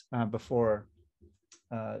thoughts before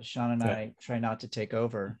Sean and I try not to take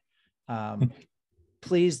over,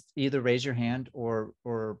 please either raise your hand or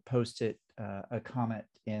post it a comment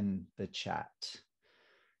in the chat.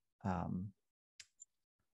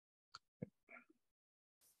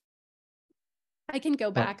 I can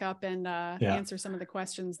go back up and answer some of the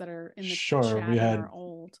questions that are in the chat we had, and are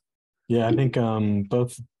old. Yeah, I think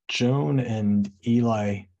both Joan and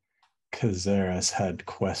Eli Cazares had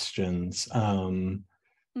questions.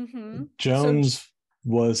 Joan's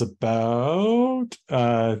was about,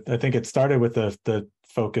 I think it started with the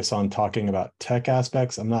focus on talking about tech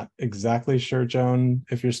aspects. I'm not exactly sure, Joan,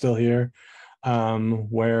 if you're still here,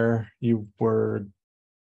 where you were,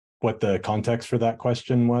 what the context for that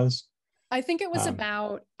question was. I think it was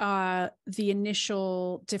about the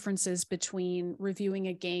initial differences between reviewing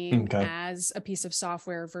a game as a piece of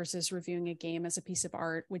software versus reviewing a game as a piece of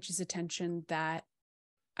art, which is a tension that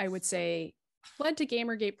I would say led to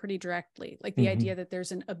Gamergate pretty directly. Like the idea that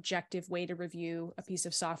there's an objective way to review a piece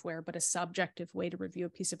of software, but a subjective way to review a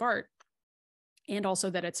piece of art. And also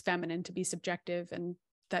that it's feminine to be subjective, and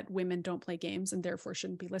that women don't play games and therefore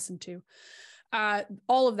shouldn't be listened to.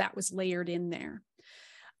 All of that was layered in there.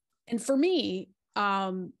 And for me,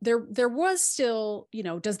 there was still,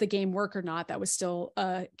 does the game work or not? That was still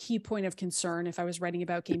a key point of concern if I was writing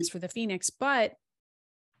about games for the Phoenix. But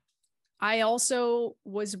I also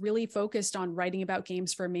was really focused on writing about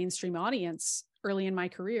games for a mainstream audience early in my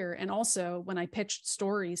career. And also when I pitched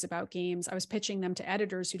stories about games, I was pitching them to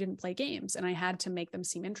editors who didn't play games, and I had to make them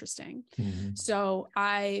seem interesting. So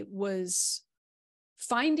I was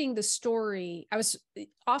finding the story, I was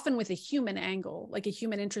often with a human angle, like a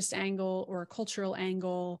human interest angle or a cultural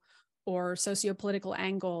angle or socio-political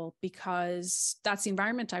angle, because that's the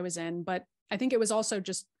environment I was in. But I think it was also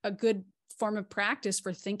just a good form of practice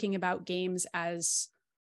for thinking about games as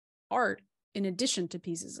art in addition to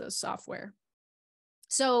pieces of software.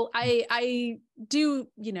 So I do,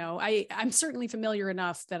 I'm certainly familiar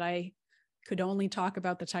enough that I could only talk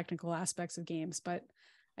about the technical aspects of games, but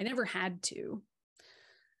I never had to.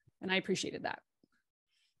 And I appreciated that.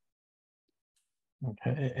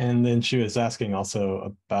 Okay. And then she was asking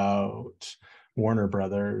also about Warner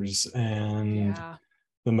Brothers and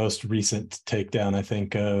the most recent takedown, I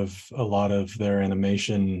think, of a lot of their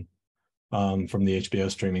animation from the HBO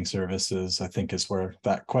streaming services, I think is where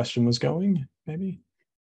that question was going, maybe.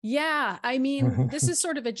 Yeah, I mean, this is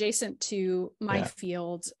sort of adjacent to my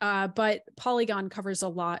field, but Polygon covers a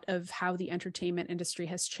lot of how the entertainment industry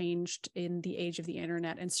has changed in the age of the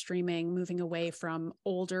internet and streaming, moving away from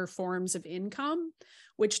older forms of income,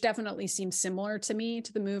 which definitely seems similar to me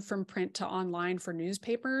to the move from print to online for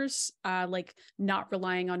newspapers, like not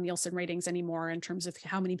relying on Nielsen ratings anymore in terms of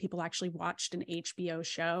how many people actually watched an HBO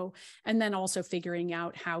show, and then also figuring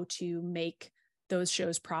out how to make those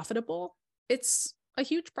shows profitable. It's a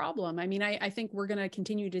huge problem. I mean, I think we're going to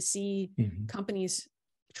continue to see companies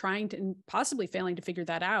trying to and possibly failing to figure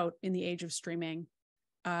that out in the age of streaming.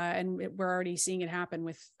 We're already seeing it happen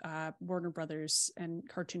with Warner Brothers and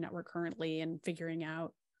Cartoon Network currently, and figuring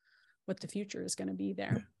out what the future is going to be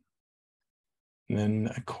there. And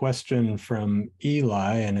then a question from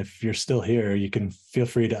Eli, and if you're still here, you can feel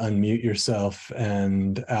free to unmute yourself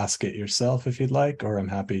and ask it yourself if you'd like, or I'm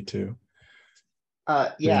happy to.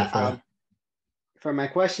 For my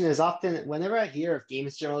question is, often whenever I hear of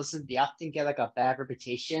games journalism, they often get like a bad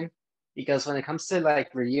reputation, because when it comes to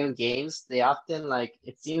like reviewing games, they often like,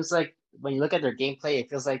 it seems like when you look at their gameplay, it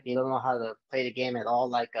feels like they don't know how to play the game at all.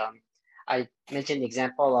 Like I mentioned the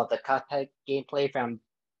example of the Cuphead gameplay from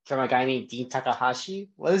a guy named Dean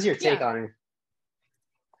Takahashi. What is your take on it?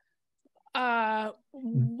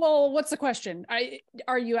 Well, what's the question?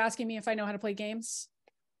 Are you asking me if I know how to play games?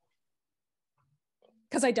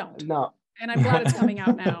 Because I don't. No. And I'm glad it's coming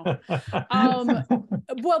out now.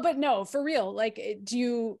 Well, but no, for real. Like,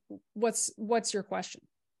 what's your question?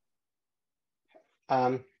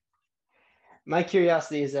 My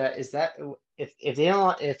curiosity is that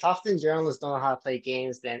if often journalists don't know how to play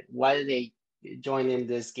games, then why do they join in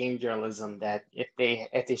this game journalism? That if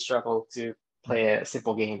they struggle to play a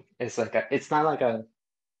simple game, it's not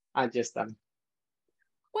I'm just Well,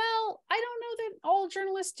 I don't know that all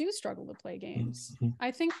journalists do struggle to play games.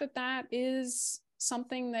 I think that is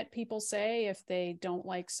something that people say if they don't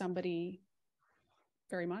like somebody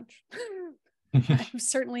very much. I've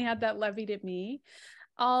certainly had that levied at me.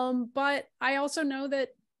 But I also know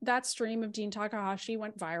that stream of Dean Takahashi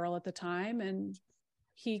went viral at the time, and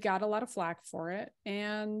he got a lot of flack for it.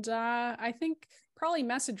 And I think probably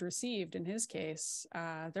message received in his case.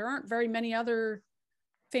 There aren't very many other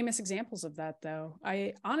famous examples of that, though.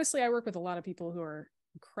 I work with a lot of people who are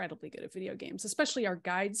incredibly good at video games, especially our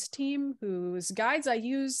guides team, whose guides I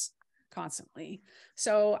use constantly.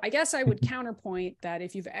 So I guess I would counterpoint that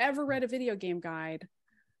if you've ever read a video game guide,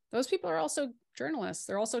 those people are also journalists.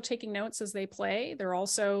 They're also taking notes as they play. They're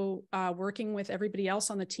also working with everybody else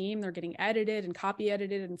on the team. They're getting edited and copy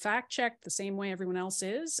edited and fact checked the same way everyone else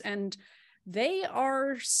is. And they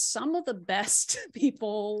are some of the best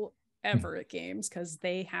people ever at games, because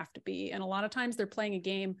they have to be. And a lot of times they're playing a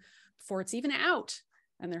game before it's even out,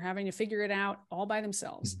 and they're having to figure it out all by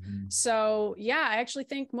themselves. So yeah, I actually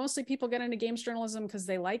think mostly people get into games journalism because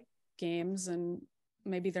they like games, and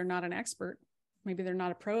maybe they're not an expert. Maybe they're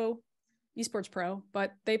not a esports pro,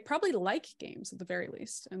 but they probably like games at the very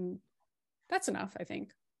least. And that's enough, I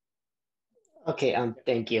think. Okay.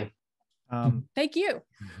 Thank you. Thank you.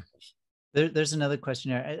 There's another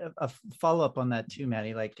question here. A follow up on that too,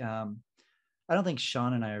 Maddy. Like, I don't think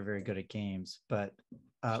Sean and I are very good at games, but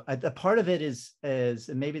a part of it is,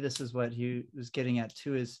 and maybe this is what he was getting at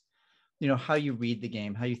too, is, how you read the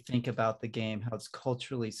game, how you think about the game, how it's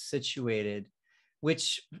culturally situated,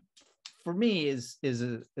 which for me is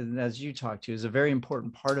as you talked to, is a very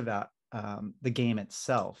important part about the game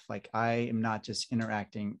itself. Like, I am not just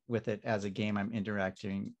interacting with it as a game, I'm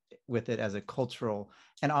interacting with it as a cultural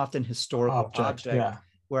and often historical object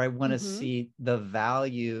where I want to see the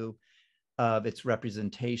value of its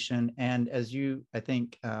representation. And as you, I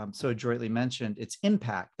think, so adroitly mentioned, its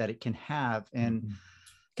impact that it can have in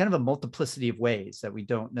kind of a multiplicity of ways that we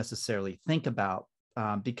don't necessarily think about,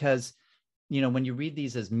 because when you read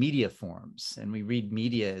these as media forms, and we read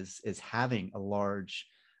media as having a large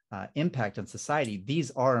impact on society,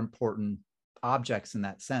 these are important objects in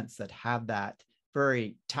that sense, that have that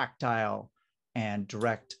very tactile and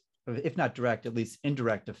direct, if not direct, at least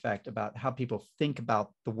indirect effect about how people think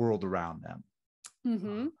about the world around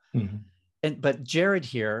them. But Jared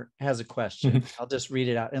here has a question. I'll just read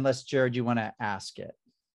it out, unless Jared, you want to ask it.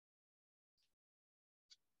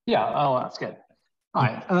 Yeah, I'll ask it.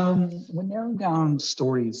 Hi. When narrowing down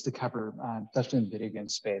stories to cover, especially in the video game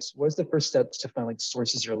space, what's the first steps to find like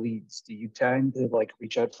sources or leads? Do you tend to like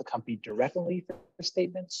reach out to the company directly for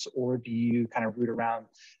statements, or do you kind of root around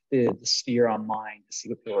the sphere online to see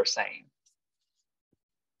what people are saying?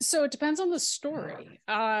 So it depends on the story.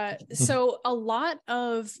 So a lot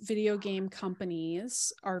of video game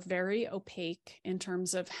companies are very opaque in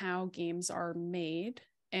terms of how games are made.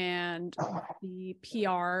 And the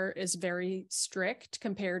PR is very strict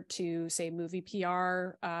compared to, say, movie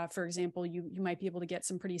PR. For example, you might be able to get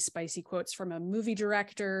some pretty spicy quotes from a movie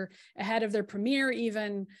director ahead of their premiere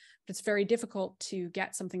even, but it's very difficult to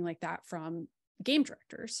get something like that from game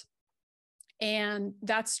directors. And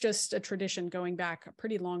that's just a tradition going back a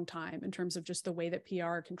pretty long time in terms of just the way that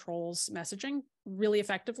PR controls messaging really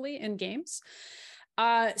effectively in games.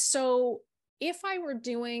 So if I were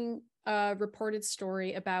doing a reported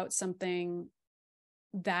story about something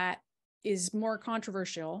that is more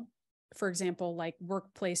controversial, for example, like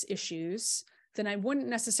workplace issues, then I wouldn't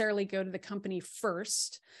necessarily go to the company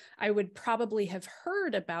first. I would probably have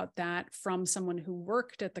heard about that from someone who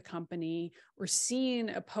worked at the company or seen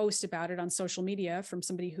a post about it on social media from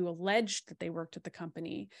somebody who alleged that they worked at the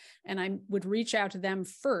company. And I would reach out to them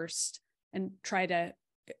first and try to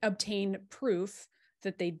obtain proof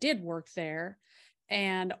that they did work there,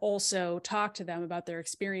 and also talk to them about their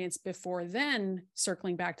experience before then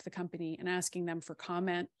circling back to the company and asking them for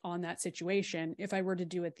comment on that situation. If I were to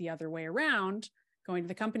do it the other way around, going to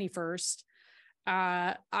the company first,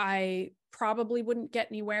 I probably wouldn't get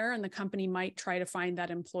anywhere, and the company might try to find that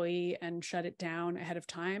employee and shut it down ahead of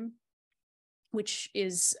time, which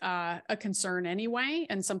is a concern anyway,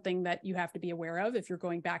 and something that you have to be aware of if you're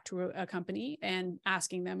going back to a company and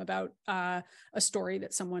asking them about a story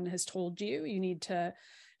that someone has told you. You need to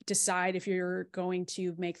decide if you're going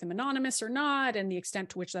to make them anonymous or not, and the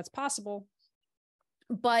extent to which that's possible.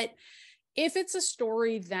 But if it's a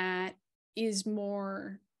story that is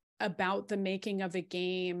more about the making of a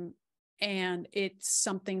game and it's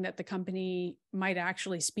something that the company might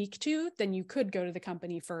actually speak to, then you could go to the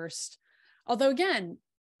company first. Although again,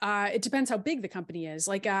 it depends how big the company is.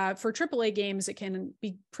 Like for AAA games, it can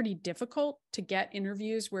be pretty difficult to get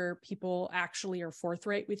interviews where people actually are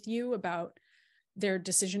forthright with you about their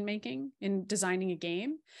decision-making in designing a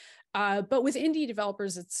game. But with indie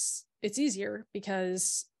developers, it's easier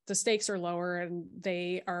because the stakes are lower and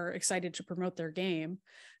they are excited to promote their game.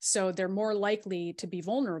 So they're more likely to be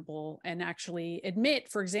vulnerable and actually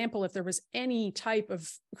admit, for example, if there was any type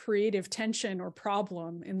of creative tension or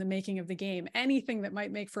problem in the making of the game, anything that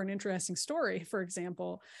might make for an interesting story, for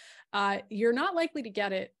example, you're not likely to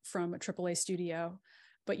get it from a AAA studio,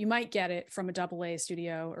 but you might get it from a AA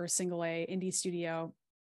studio or a single A indie studio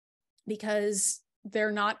because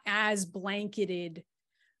they're not as blanketed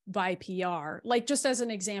by PR. Like just as an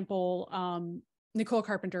example, Nicole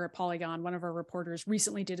Carpenter at Polygon, one of our reporters,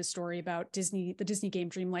 recently did a story about the Disney game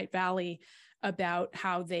Dreamlight Valley, about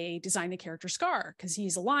how they designed the character Scar, because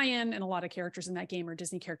he's a lion and a lot of characters in that game are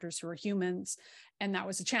Disney characters who are humans. And that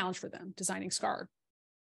was a challenge for them, designing Scar.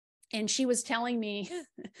 And she was telling me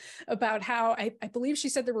about how I believe she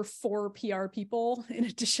said there were 4 PR people in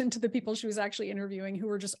addition to the people she was actually interviewing who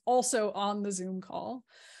were just also on the Zoom call,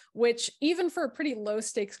 which even for a pretty low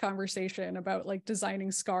stakes conversation about like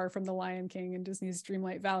designing Scar from The Lion King and Disney's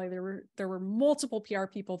Dreamlight Valley, there were multiple PR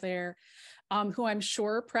people there who I'm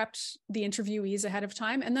sure prepped the interviewees ahead of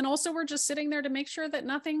time. And then also were just sitting there to make sure that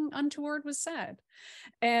nothing untoward was said.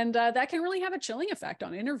 And that can really have a chilling effect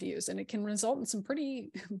on interviews, and it can result in some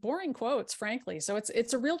pretty boring quotes, frankly. So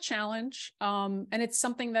it's a real challenge. And it's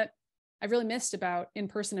something that I really missed about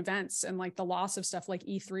in-person events and like the loss of stuff like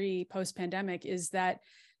E3 post-pandemic, is that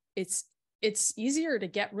it's easier to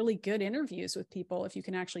get really good interviews with people if you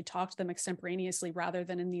can actually talk to them extemporaneously rather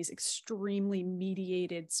than in these extremely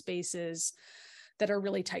mediated spaces that are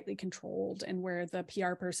really tightly controlled and where the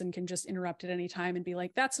PR person can just interrupt at any time and be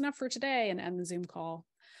like, that's enough for today, and end the Zoom call.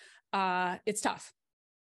 It's tough.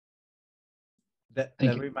 That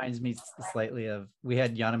reminds me slightly of, we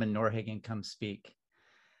had Jonathan Norhagen come speak,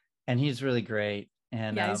 and he's really great.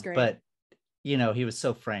 And yeah, he's great. But you know, he was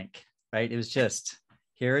so frank, right? It was just,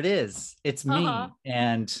 here it is, it's me,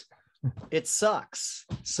 and it sucks,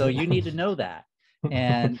 so you need to know that.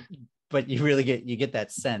 And but you really get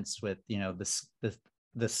that sense with, you know,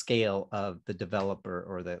 the scale of the developer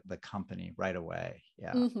or the company right away.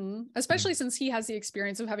 Yeah. Especially since he has the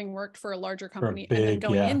experience of having worked for a larger company and then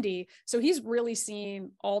going indie, so he's really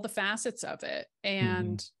seen all the facets of it,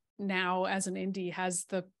 and now as an indie has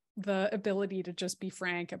the ability to just be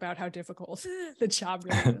frank about how difficult the job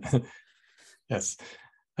really is. Yes.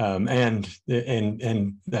 and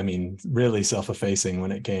I mean, really self-effacing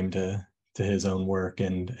when it came to his own work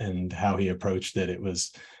and how he approached it. It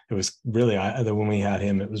was really, when we had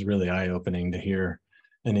him, it was really eye-opening to hear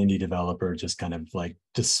an indie developer just kind of like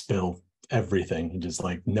just spill everything. He just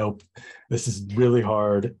like, nope, this is really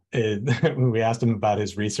hard. When we asked him about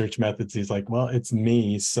his research methods, he's like, well, it's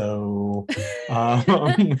me, so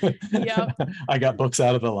Yep. I got books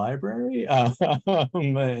out of the library,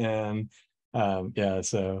 and yeah,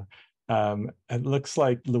 so it looks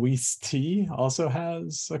like Luis T also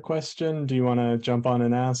has a question. Do you want to jump on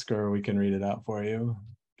and ask, or we can read it out for you?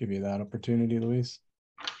 Give you that opportunity, Luis.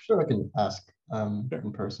 Sure, I can ask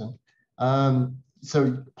in person.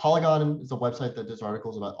 So Polygon is a website that does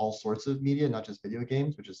articles about all sorts of media, not just video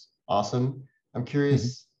games, which is awesome. I'm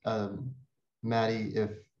curious, Maddy,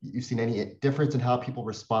 if you've seen any difference in how people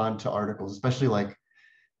respond to articles, especially like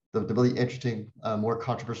the really interesting, more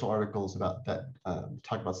controversial articles about that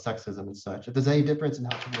talk about sexism and such. If there's any difference in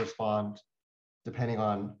how people respond, depending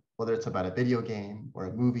on whether it's about a video game or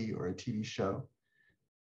a movie or a TV show.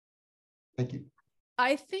 Thank you.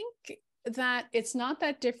 I think that it's not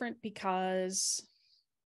that different because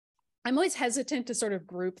I'm always hesitant to sort of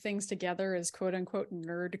group things together as quote unquote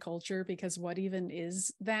nerd culture, because what even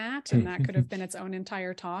is that? And that could have been its own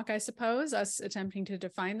entire talk, I suppose, us attempting to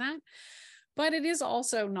define that. But it is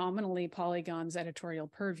also nominally Polygon's editorial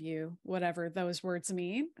purview, whatever those words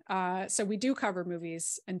mean. So we do cover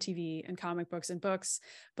movies and TV and comic books and books,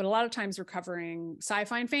 but a lot of times we're covering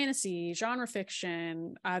sci-fi and fantasy, genre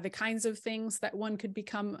fiction, the kinds of things that one could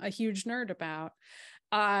become a huge nerd about.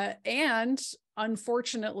 And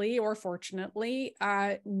unfortunately or fortunately,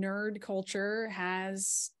 nerd culture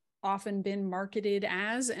has often been marketed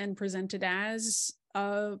as and presented as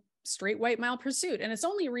a straight white male pursuit. And it's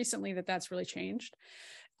only recently that that's really changed.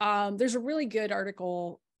 There's a really good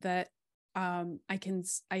article that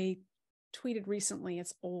I tweeted recently.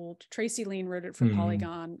 It's old. Tracy Lean wrote it for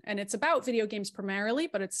Polygon, and it's about video games primarily,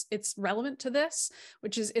 but it's relevant to this,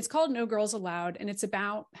 which is, it's called No Girls Allowed. And it's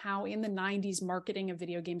about how in the 90s, marketing of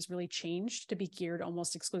video games really changed to be geared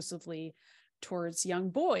almost exclusively towards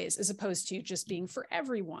young boys, as opposed to just being for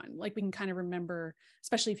everyone. Like we can kind of remember,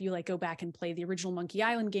 especially if you like go back and play the original Monkey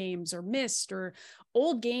Island games or Myst or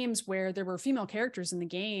old games where there were female characters in the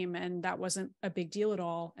game and that wasn't a big deal at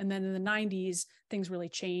all. And then in the 90s, things really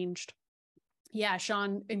changed. Yeah,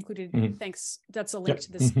 Sean included, thanks. That's a link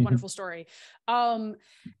to this wonderful story. And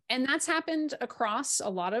that's happened across a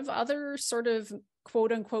lot of other sort of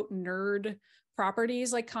quote unquote nerd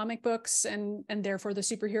properties like comic books and therefore the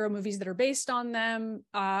superhero movies that are based on them.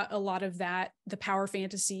 A lot of that, the power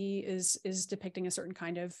fantasy is depicting a certain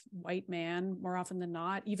kind of white man more often than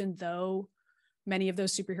not, even though many of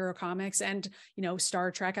those superhero comics and, you know,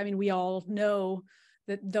 Star Trek, I mean, we all know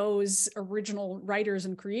that those original writers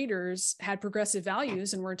and creators had progressive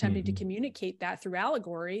values and were attempting to communicate that through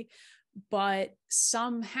allegory. But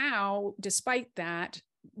somehow, despite that,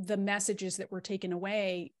 the messages that were taken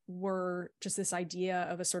away were just this idea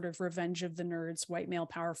of a sort of revenge of the nerds, white male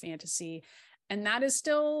power fantasy. And that is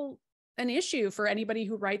still an issue for anybody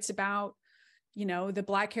who writes about, you know, the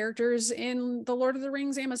Black characters in the Lord of the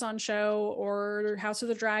Rings Amazon show or House of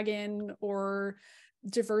the Dragon, or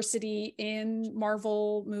diversity in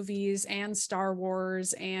Marvel movies and Star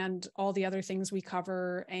Wars and all the other things we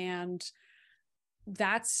cover. And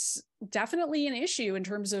that's definitely an issue in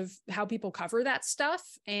terms of how people cover that stuff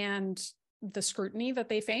and the scrutiny that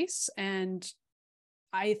they face. And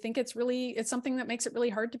I think it's something that makes it really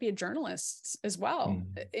hard to be a journalist as well,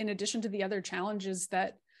 in addition to the other challenges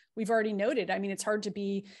that we've already noted. I mean, it's hard to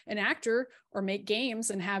be an actor or make games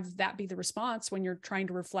and have that be the response when you're trying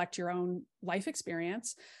to reflect your own life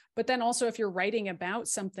experience. But then also if you're writing about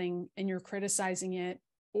something and you're criticizing it,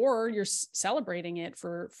 or you're celebrating it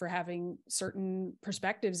for having certain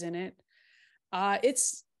perspectives in it,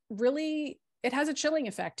 it has a chilling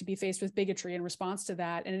effect to be faced with bigotry in response to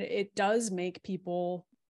that. And it does make people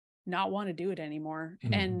not want to do it anymore.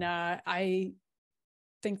 And I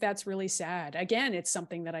think that's really sad. Again, it's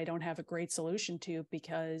something that I don't have a great solution to,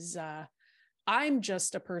 because I'm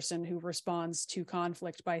just a person who responds to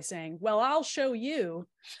conflict by saying, well, I'll show you.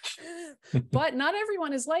 But not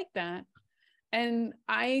everyone is like that. And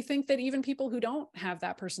I think that even people who don't have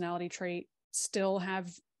that personality trait still have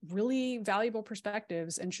really valuable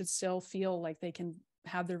perspectives and should still feel like they can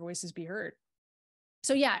have their voices be heard.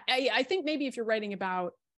 So yeah, I think maybe if you're writing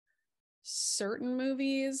about certain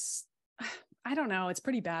movies, I don't know, it's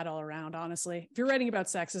pretty bad all around, honestly. If you're writing about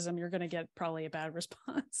sexism, you're going to get probably a bad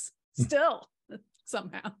response still,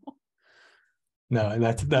 somehow. No, I'm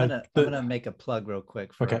gonna make a plug real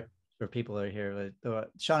quick for for people that are here.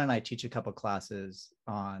 Sean and I teach a couple classes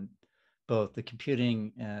on both the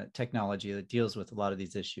computing technology that deals with a lot of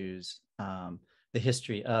these issues, the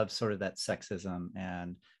history of sort of that sexism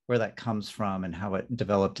and where that comes from and how it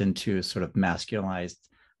developed into sort of masculinized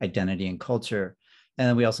identity and culture. And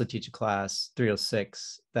then we also teach a class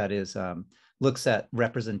 306 that is looks at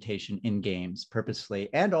representation in games purposefully,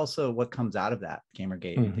 and also what comes out of that,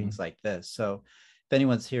 Gamergate and things like this. So if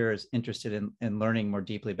anyone's here is interested in learning more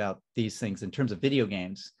deeply about these things in terms of video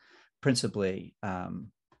games, principally,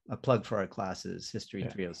 a plug for our classes, History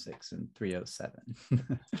 306 and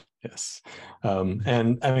 307. Yes.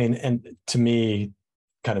 And I mean, and to me,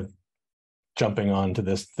 kind of jumping on to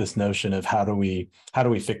this notion of how do we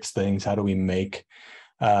fix things? How do we make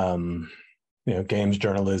games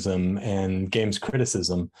journalism and games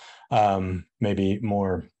criticism maybe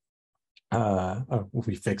more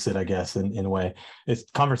we fix it, I guess, in a way. It's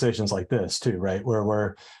conversations like this too, right? Where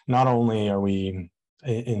we're not only are we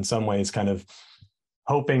in some ways kind of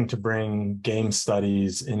hoping to bring game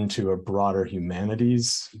studies into a broader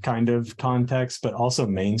humanities kind of context, but also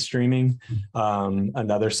mainstreaming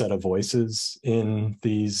another set of voices in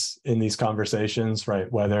these conversations,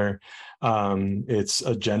 right? Whether it's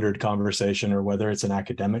a gendered conversation or whether it's an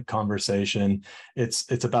academic conversation,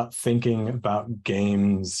 it's about thinking about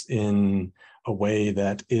games in a way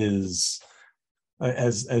that is,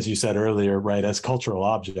 as you said earlier, right, as cultural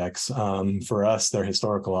objects. For us, they're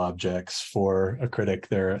historical objects. For a critic,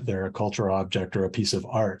 they're a cultural object or a piece of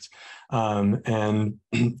art. And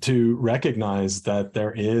to recognize that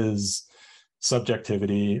there is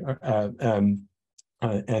subjectivity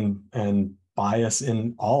and bias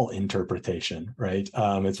in all interpretation, right?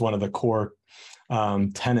 It's one of the core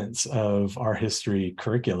tenets of our history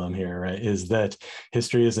curriculum here, right, is that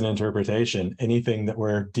history is an interpretation. Anything that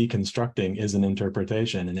we're deconstructing is an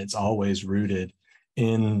interpretation, and it's always rooted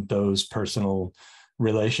in those personal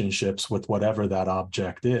relationships with whatever that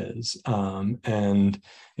object is. And,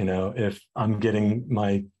 if I'm getting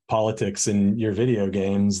my politics in your video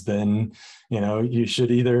games, then, you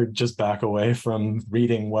should either just back away from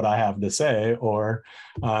reading what I have to say, or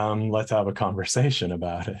let's have a conversation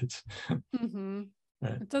about it.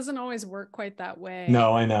 Right. It doesn't always work quite that way.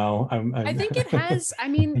 No, I know. I think it has. I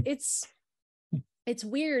mean, it's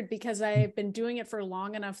weird because I've been doing it for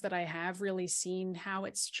long enough that I have really seen how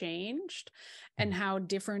it's changed and how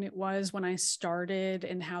different it was when I started,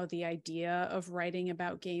 and how the idea of writing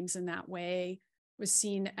about games in that way was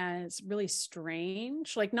seen as really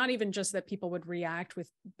strange. Like, not even just that people would react with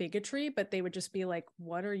bigotry, but they would just be like,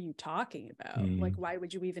 what are you talking about? Like, why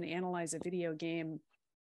would you even analyze a video game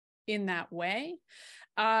in that way?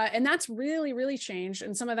 And that's really, really changed.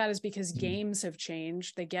 And some of that is because games have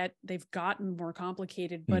changed. They've gotten more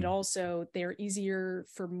complicated, but also they're easier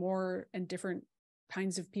for more and different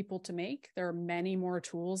kinds of people to make. There are many more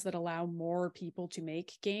tools that allow more people to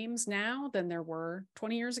make games now than there were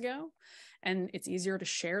 20 years ago. And it's easier to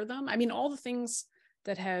share them. I mean, all the things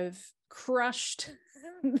that have crushed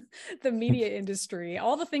the media industry,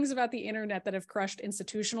 all the things about the internet that have crushed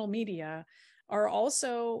institutional media are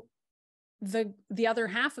also the other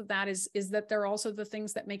half of that is that they're also the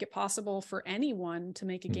things that make it possible for anyone to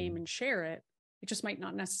make a game and share it. It just might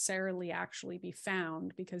not necessarily actually be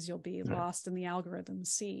found because you'll be lost in the algorithm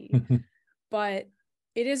sea. But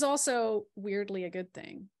it is also weirdly a good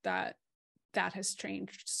thing that has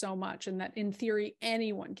changed so much, and that in theory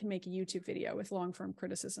anyone can make a YouTube video with long-form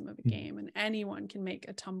criticism of a game, and anyone can make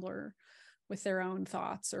a Tumblr with their own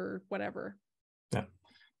thoughts or whatever. Yeah.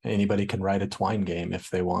 Anybody can write a Twine game if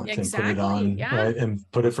they want, exactly, and put it on, right, and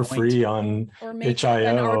put it for free on or make HIO,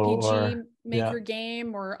 an RPG or maker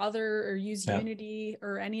game, or use Unity,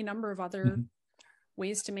 or any number of other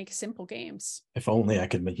ways to make simple games. If only I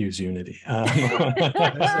could use Unity. On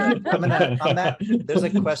that, there's a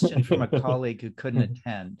question from a colleague who couldn't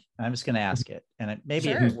attend. I'm just going to ask it, and maybe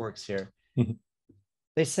it works here.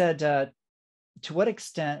 They said, to what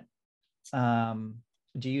extent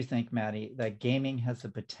do you think, Maddy, that gaming has the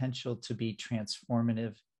potential to be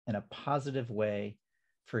transformative in a positive way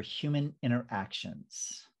for human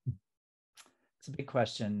interactions? It's a big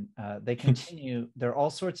question. They continue. There are all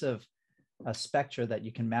sorts of spectra that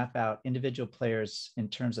you can map out individual players in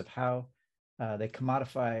terms of how they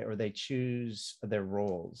commodify or they choose their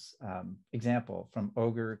roles. Example, from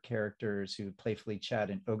ogre characters who playfully chat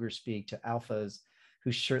in ogre speak to alphas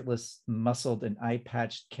whose shirtless, muscled, and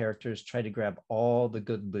eye-patched characters try to grab all the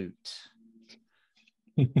good loot.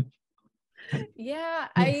 Yeah,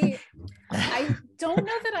 I I don't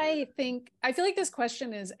know that I feel like this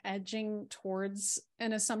question is edging towards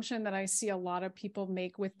an assumption that I see a lot of people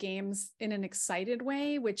make with games in an excited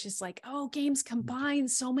way, which is like, oh, games combine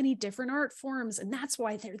so many different art forms, and that's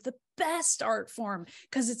why they're the best art form,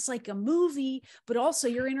 because it's like a movie, but also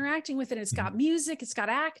you're interacting with it. It's got music, it's got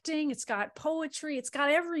acting, it's got poetry, it's got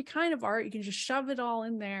every kind of art. You can just shove it all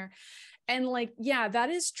in there. And like, yeah, that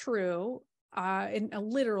is true. In a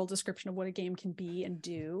literal description of what a game can be and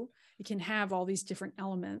do. It can have all these different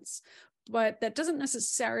elements, but that doesn't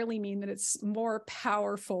necessarily mean that it's more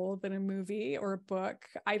powerful than a movie or a book.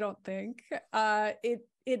 I don't think.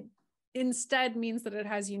 It instead means that it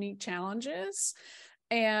has unique challenges,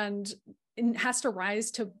 and it has to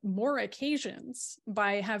rise to more occasions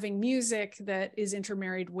by having music that is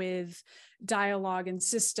intermarried with dialogue and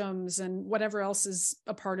systems and whatever else is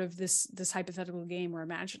a part of this hypothetical game we're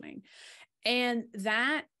imagining. And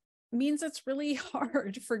that means it's really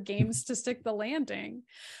hard for games to stick the landing,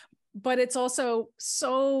 but it's also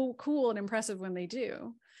so cool and impressive when they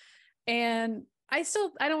do. And I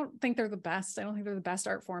don't think they're the best. I don't think they're the best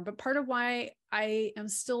art form, but part of why I am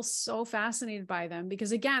still so fascinated by them,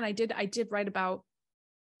 because again, I did write about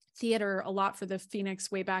theater a lot for the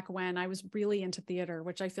Phoenix way back when I was really into theater,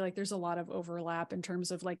 which I feel like there's a lot of overlap in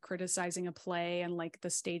terms of like criticizing a play and like the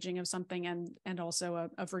staging of something and also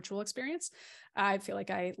a virtual experience. I feel like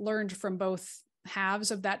I learned from both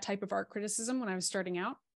halves of that type of art criticism when I was starting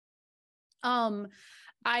out.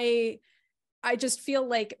 I just feel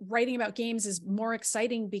like writing about games is more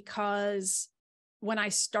exciting because when I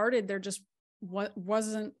started, there just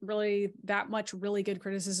wasn't really that much really good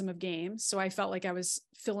criticism of games. So I felt like I was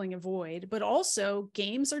filling a void, but also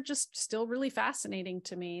games are just still really fascinating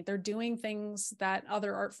to me. They're doing things that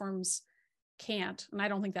other art forms can't. And I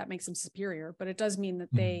don't think that makes them superior, but it does mean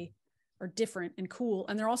that they are different and cool.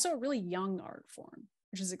 And they're also a really young art form,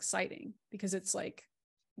 which is exciting because it's like,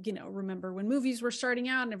 you know, remember when movies were starting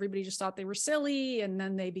out and everybody just thought they were silly, and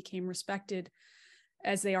then they became respected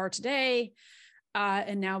as they are today.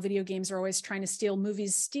 And now video games are always trying to steal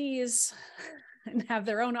movies' stees and have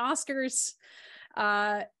their own Oscars.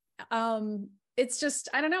 It's just,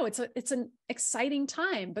 I don't know, it's an exciting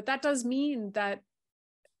time, but that does mean that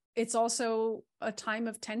it's also a time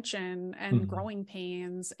of tension and growing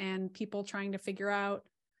pains and people trying to figure out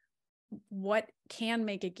what can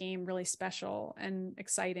make a game really special and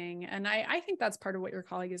exciting. And I think that's part of what your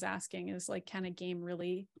colleague is asking is like, can a game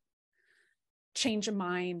really change a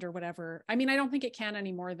mind or whatever? I mean, I don't think it can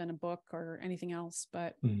any more than a book or anything else,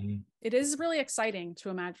 but it is really exciting to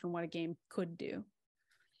imagine what a game could do.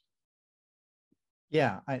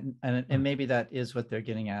 Yeah, and maybe that is what they're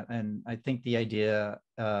getting at. And I think the idea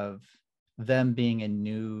of them being a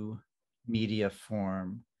new media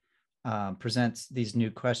form presents these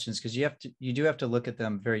new questions, because you do have to look at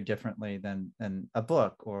them very differently than a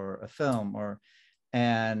book or a film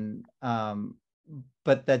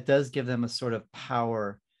but that does give them a sort of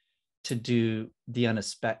power to do the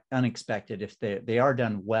unexpected if they are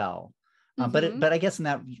done well. But I guess in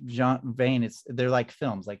that vein, they're like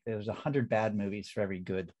films. Like there's 100 bad movies for every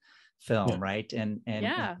good film, right? And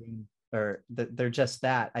they're just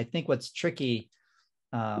that. I think what's tricky,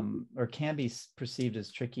 or can be perceived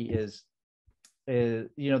as tricky, is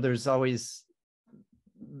there's always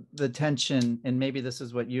the tension, and maybe this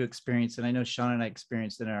is what you experienced, and I know Sean and I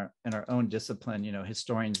experienced in our own discipline.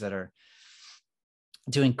 Historians that are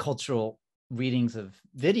doing cultural readings of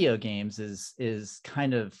video games is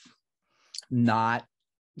kind of not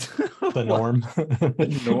the norm.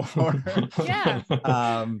 Yeah.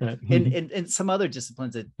 In some other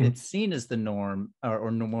disciplines, it's seen as the norm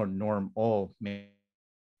or no more normal.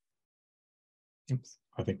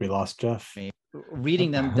 I think we lost Jeff.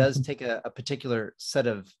 Reading them does take a particular set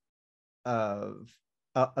of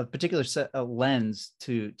a particular set of lens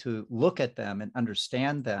to look at them and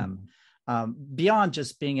understand them, beyond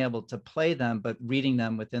just being able to play them, but reading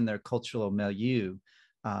them within their cultural milieu,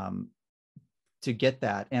 to get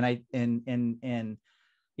that. And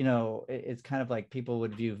it's kind of like people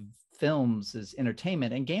would view films as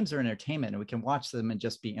entertainment, and games are entertainment, and we can watch them and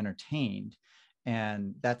just be entertained.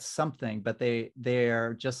 And that's something, but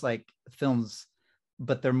they're just like films,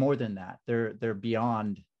 but they're more than that. They're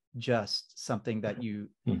beyond just something that you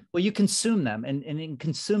consume them, and in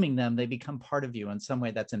consuming them, they become part of you in some way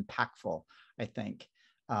that's impactful, I think.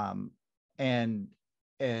 I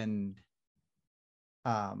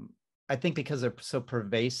think because they're so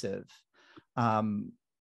pervasive, and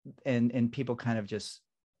people kind of just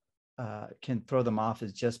can throw them off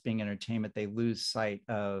as just being entertainment, they lose sight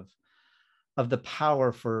of the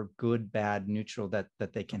power for good, bad, neutral that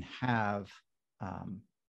they can have,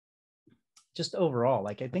 just overall,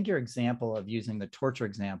 like I think your example of using the torture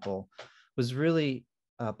example was really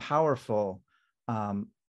powerful.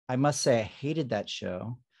 I must say I hated that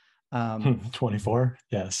show. 24,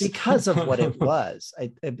 yes. Because of what it was.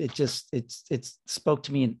 It spoke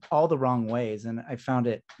to me in all the wrong ways. And I found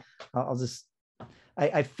it,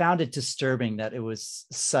 I found it disturbing that it was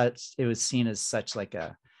seen as such like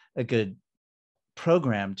a good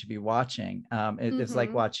program to be watching. It's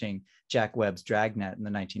like watching Jack Webb's Dragnet in the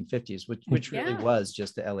 1950s, which really was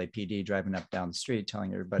just the LAPD driving up down the street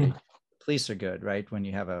telling everybody police are good, right? When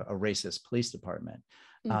you have a racist police department.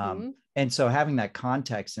 And so having that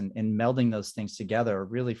context and melding those things together are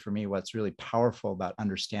really, for me, what's really powerful about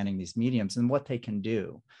understanding these mediums and what they can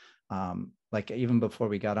do. Like even before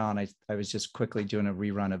we got on, I was just quickly doing a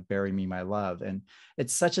rerun of Bury Me, My Love. And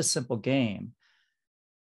it's such a simple game.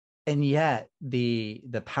 And yet the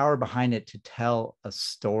power behind it to tell a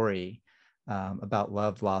story about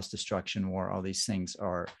love, loss, destruction, war, all these things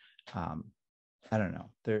are, I don't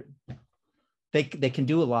know, they can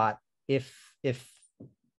do a lot if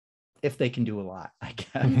they can do a lot, I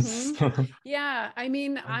guess. Yeah, I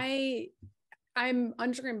mean, I'm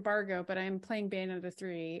under embargo, but I'm playing Bayonetta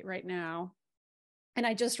 3 right now. And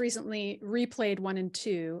I just recently replayed 1 and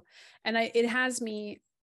 2. And it has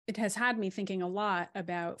had me thinking a lot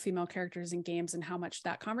about female characters in games and how much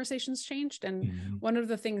that conversation's changed. And one of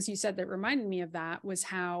the things you said that reminded me of that was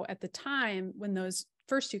how at the time when those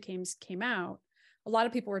first 2 games came out, a lot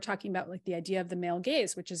of people were talking about like the idea of the male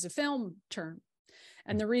gaze, which is a film term.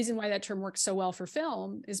 And the reason why that term works so well for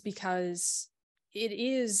film is because it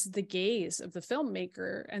is the gaze of the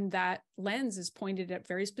filmmaker, and that lens is pointed at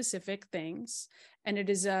very specific things. And it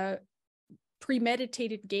is a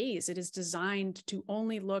premeditated gaze. It is designed to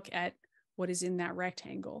only look at what is in that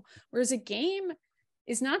rectangle. Whereas a game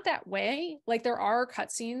is not that way. Like there are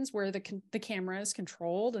cutscenes where the camera is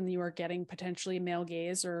controlled and you are getting potentially male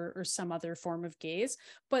gaze or some other form of gaze,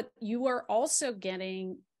 but you are also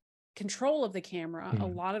getting control of the camera a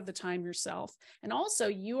lot of the time yourself. And also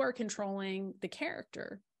you are controlling the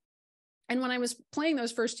character. And when I was playing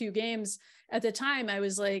those first 2 games at the time, I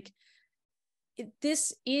was like,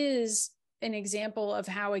 this is an example of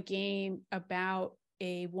how a game about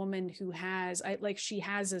a woman who she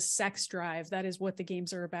has a sex drive. That is what the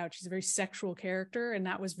games are about. She's a very sexual character. And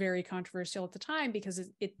that was very controversial at the time because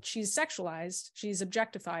she's sexualized. She's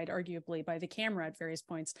objectified, arguably, by the camera at various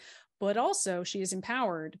points, but also she is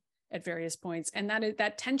empowered at various points. And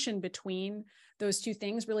that tension between those 2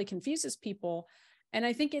 things really confuses people. And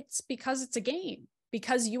I think it's because it's a game,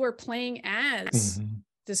 because you are playing as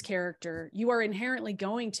this character. You are inherently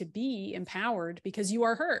going to be empowered because you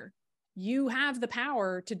are her. You have the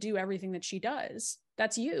power to do everything that she does.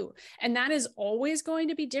 That's you. And that is always going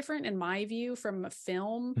to be different, in my view, from a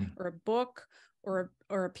film or a book or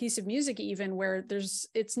a piece of music, even, where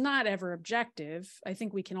it's not ever objective. I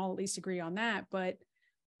think we can all at least agree on that. But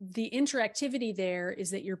the interactivity there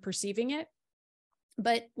is that you're perceiving it.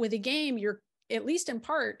 But with a game, you're at least in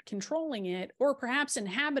part controlling it, or perhaps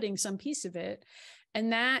inhabiting some piece of it.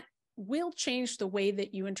 And that will change the way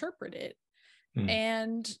that you interpret it.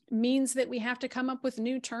 And means that we have to come up with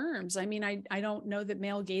new terms. I mean, I don't know that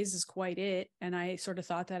male gaze is quite it. And I sort of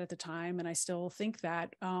thought that at the time, and I still think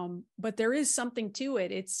that. But there is something to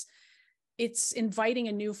it. It's inviting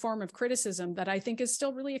a new form of criticism that I think is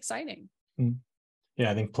still really exciting.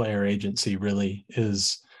 Yeah, I think player agency really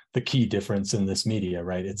is the key difference in this media,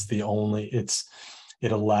 right?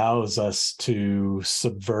 It allows us to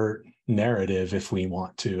subvert narrative if we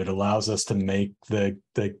want to. It allows us to make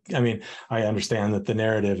I mean, I understand that the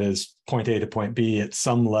narrative is point A to point B at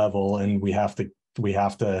some level, and we have to,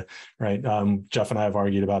 right? Jeff and I have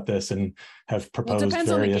argued about this and have proposed it depends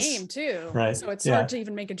various, on the game too, right? So it's hard to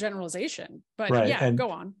even make a generalization, but right. Yeah, go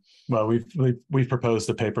on. Well, we've proposed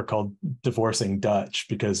a paper called Divorcing Dutch,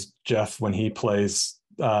 because Jeff, when he plays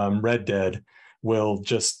Red Dead, will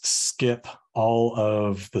just skip all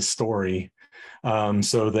of the story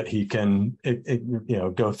so that he can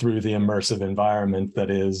go through the immersive environment that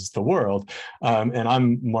is the world. And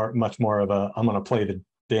I'm much more of I'm going to play the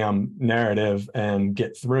damn narrative and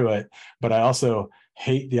get through it. But I also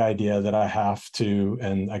hate the idea that I have to,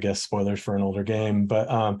 and I guess spoilers for an older game,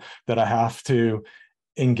 but that I have to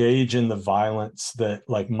engage in the violence that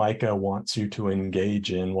like Micah wants you to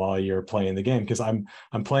engage in while you're playing the game, because I'm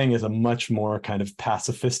playing as a much more kind of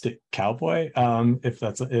pacifistic cowboy, if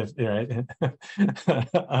right.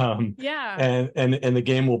 Yeah. And the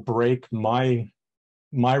game will break my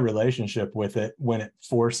relationship with it when it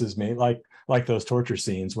forces me, like those torture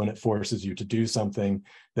scenes, when it forces you to do something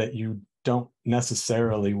that you don't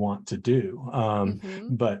necessarily want to do.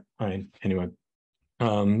 But I mean, anyway.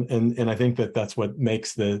 And I think that that's what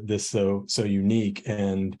makes this so unique.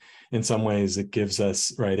 And in some ways, it gives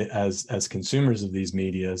us, right, as consumers of these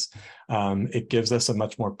medias, it gives us a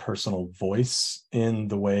much more personal voice in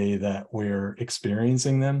the way that we're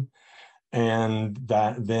experiencing them. And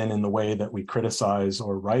that then in the way that we criticize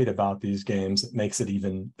or write about these games, it makes it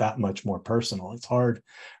even that much more personal. It's hard,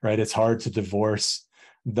 right? It's hard to divorce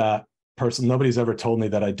that person. Nobody's ever told me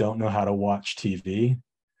that I don't know how to watch TV,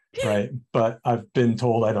 right? But I've been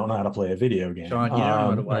told I don't know how to play a video game. Sean, you don't know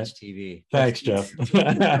how to watch right? TV. Thanks, Jeff.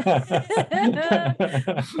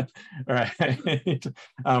 Right.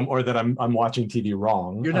 Or that I'm watching TV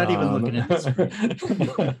wrong. You're not even looking at the screen.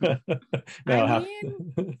 No, I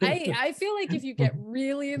mean, I feel like if you get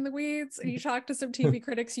really in the weeds and you talk to some TV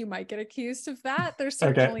critics, you might get accused of that. There's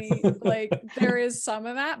certainly like there is some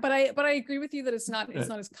of that, but I agree with you that it's not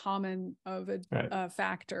as common of a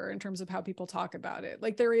factor in terms of how people talk about it.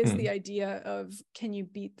 Like there is the idea of, can you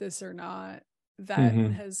beat this or not, that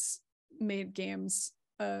has made games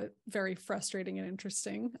a very frustrating and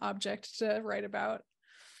interesting object to write about.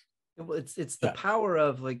 Well, it's the power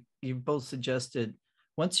of, like you both suggested,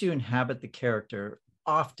 once you inhabit the character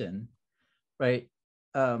often, right?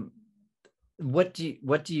 What do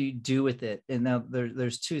you do with it? And now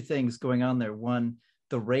there's two things going on there. One,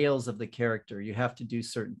 the rails of the character. You have to do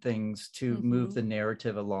certain things to move the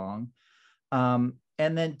narrative along.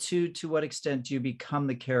 And then two, to what extent do you become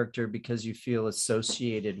the character because you feel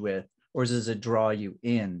associated with, or does it draw you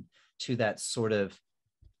in to that sort of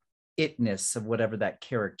itness of whatever that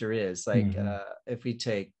character is? Like if we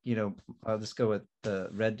take, I'll just go with the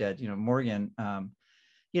Red Dead, Morgan,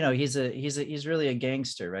 he's really a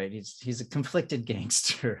gangster, right? He's a conflicted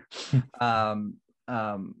gangster. But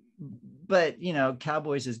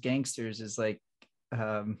cowboys as gangsters is like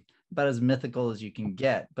about as mythical as you can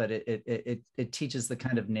get, but it teaches the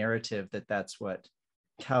kind of narrative that's what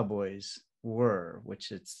cowboys were,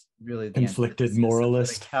 which it's really the conflicted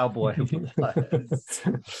moralist cowboy was.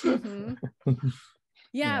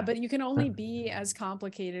 Yeah, but you can only be as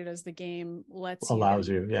complicated as the game allows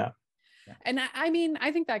you. Yeah. And I mean,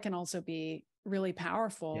 I think that can also be really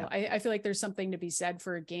powerful. Yeah. I feel like there's something to be said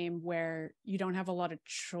for a game where you don't have a lot of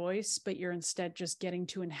choice, but you're instead just getting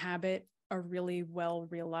to inhabit a really well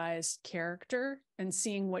realized character and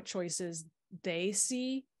seeing what choices they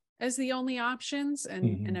see as the only options,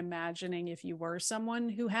 and imagining if you were someone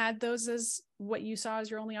who had those as what you saw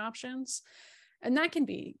as your only options. And that can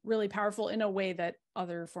be really powerful in a way that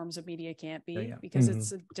other forms of media can't be, because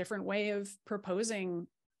it's a different way of proposing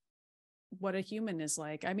what a human is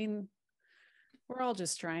like. I mean, we're all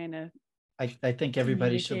just trying to I think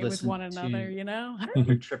everybody should listen with one another,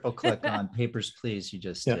 your triple click on Papers, Please you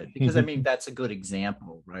just did, because I mean, that's a good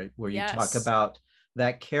example, right? Where you talk about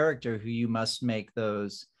that character who you must make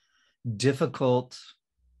those difficult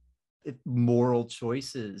moral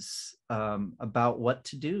choices about what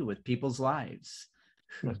to do with people's lives.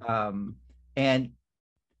 And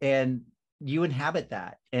you inhabit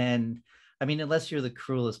that. And I mean, unless you're the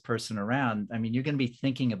cruelest person around, I mean, you're going to be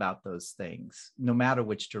thinking about those things no matter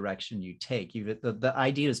which direction you take. The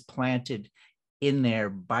idea is planted in there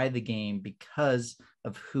by the game because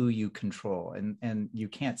of who you control, and you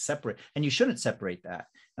can't separate, and you shouldn't separate that.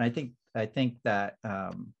 And I think that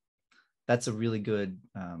that's a really good.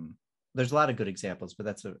 There's a lot of good examples, but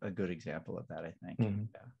that's a good example of that, I think. Yeah.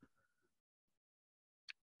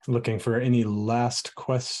 Looking for any last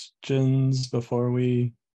questions before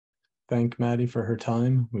we thank Maddy for her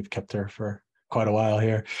time. We've kept her for quite a while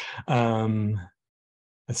here. I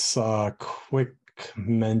saw a quick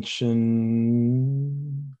mention.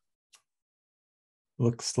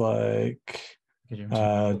 Looks like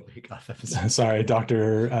sorry,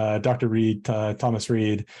 Dr. Reed, Thomas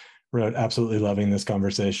Reed wrote, absolutely loving this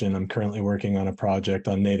conversation. I'm currently working on a project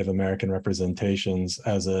on Native American representations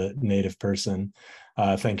as a Native person.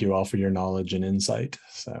 Thank you all for your knowledge and insight.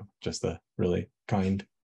 So just a really kind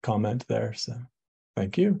comment there. So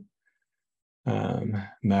thank you.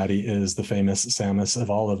 Maddy is the famous Samus of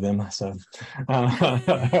all of them. So,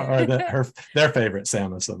 or their favorite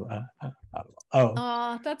Samus of.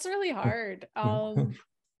 That's really hard.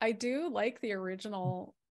 I do like the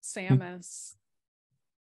original Samus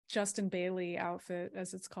Justin Bailey outfit,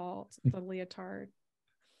 as it's called, the leotard.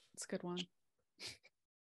 It's a good one.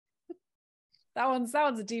 That one's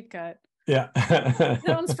a deep cut. Yeah. That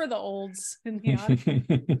one's for the olds in the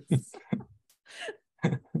audience.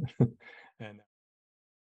 And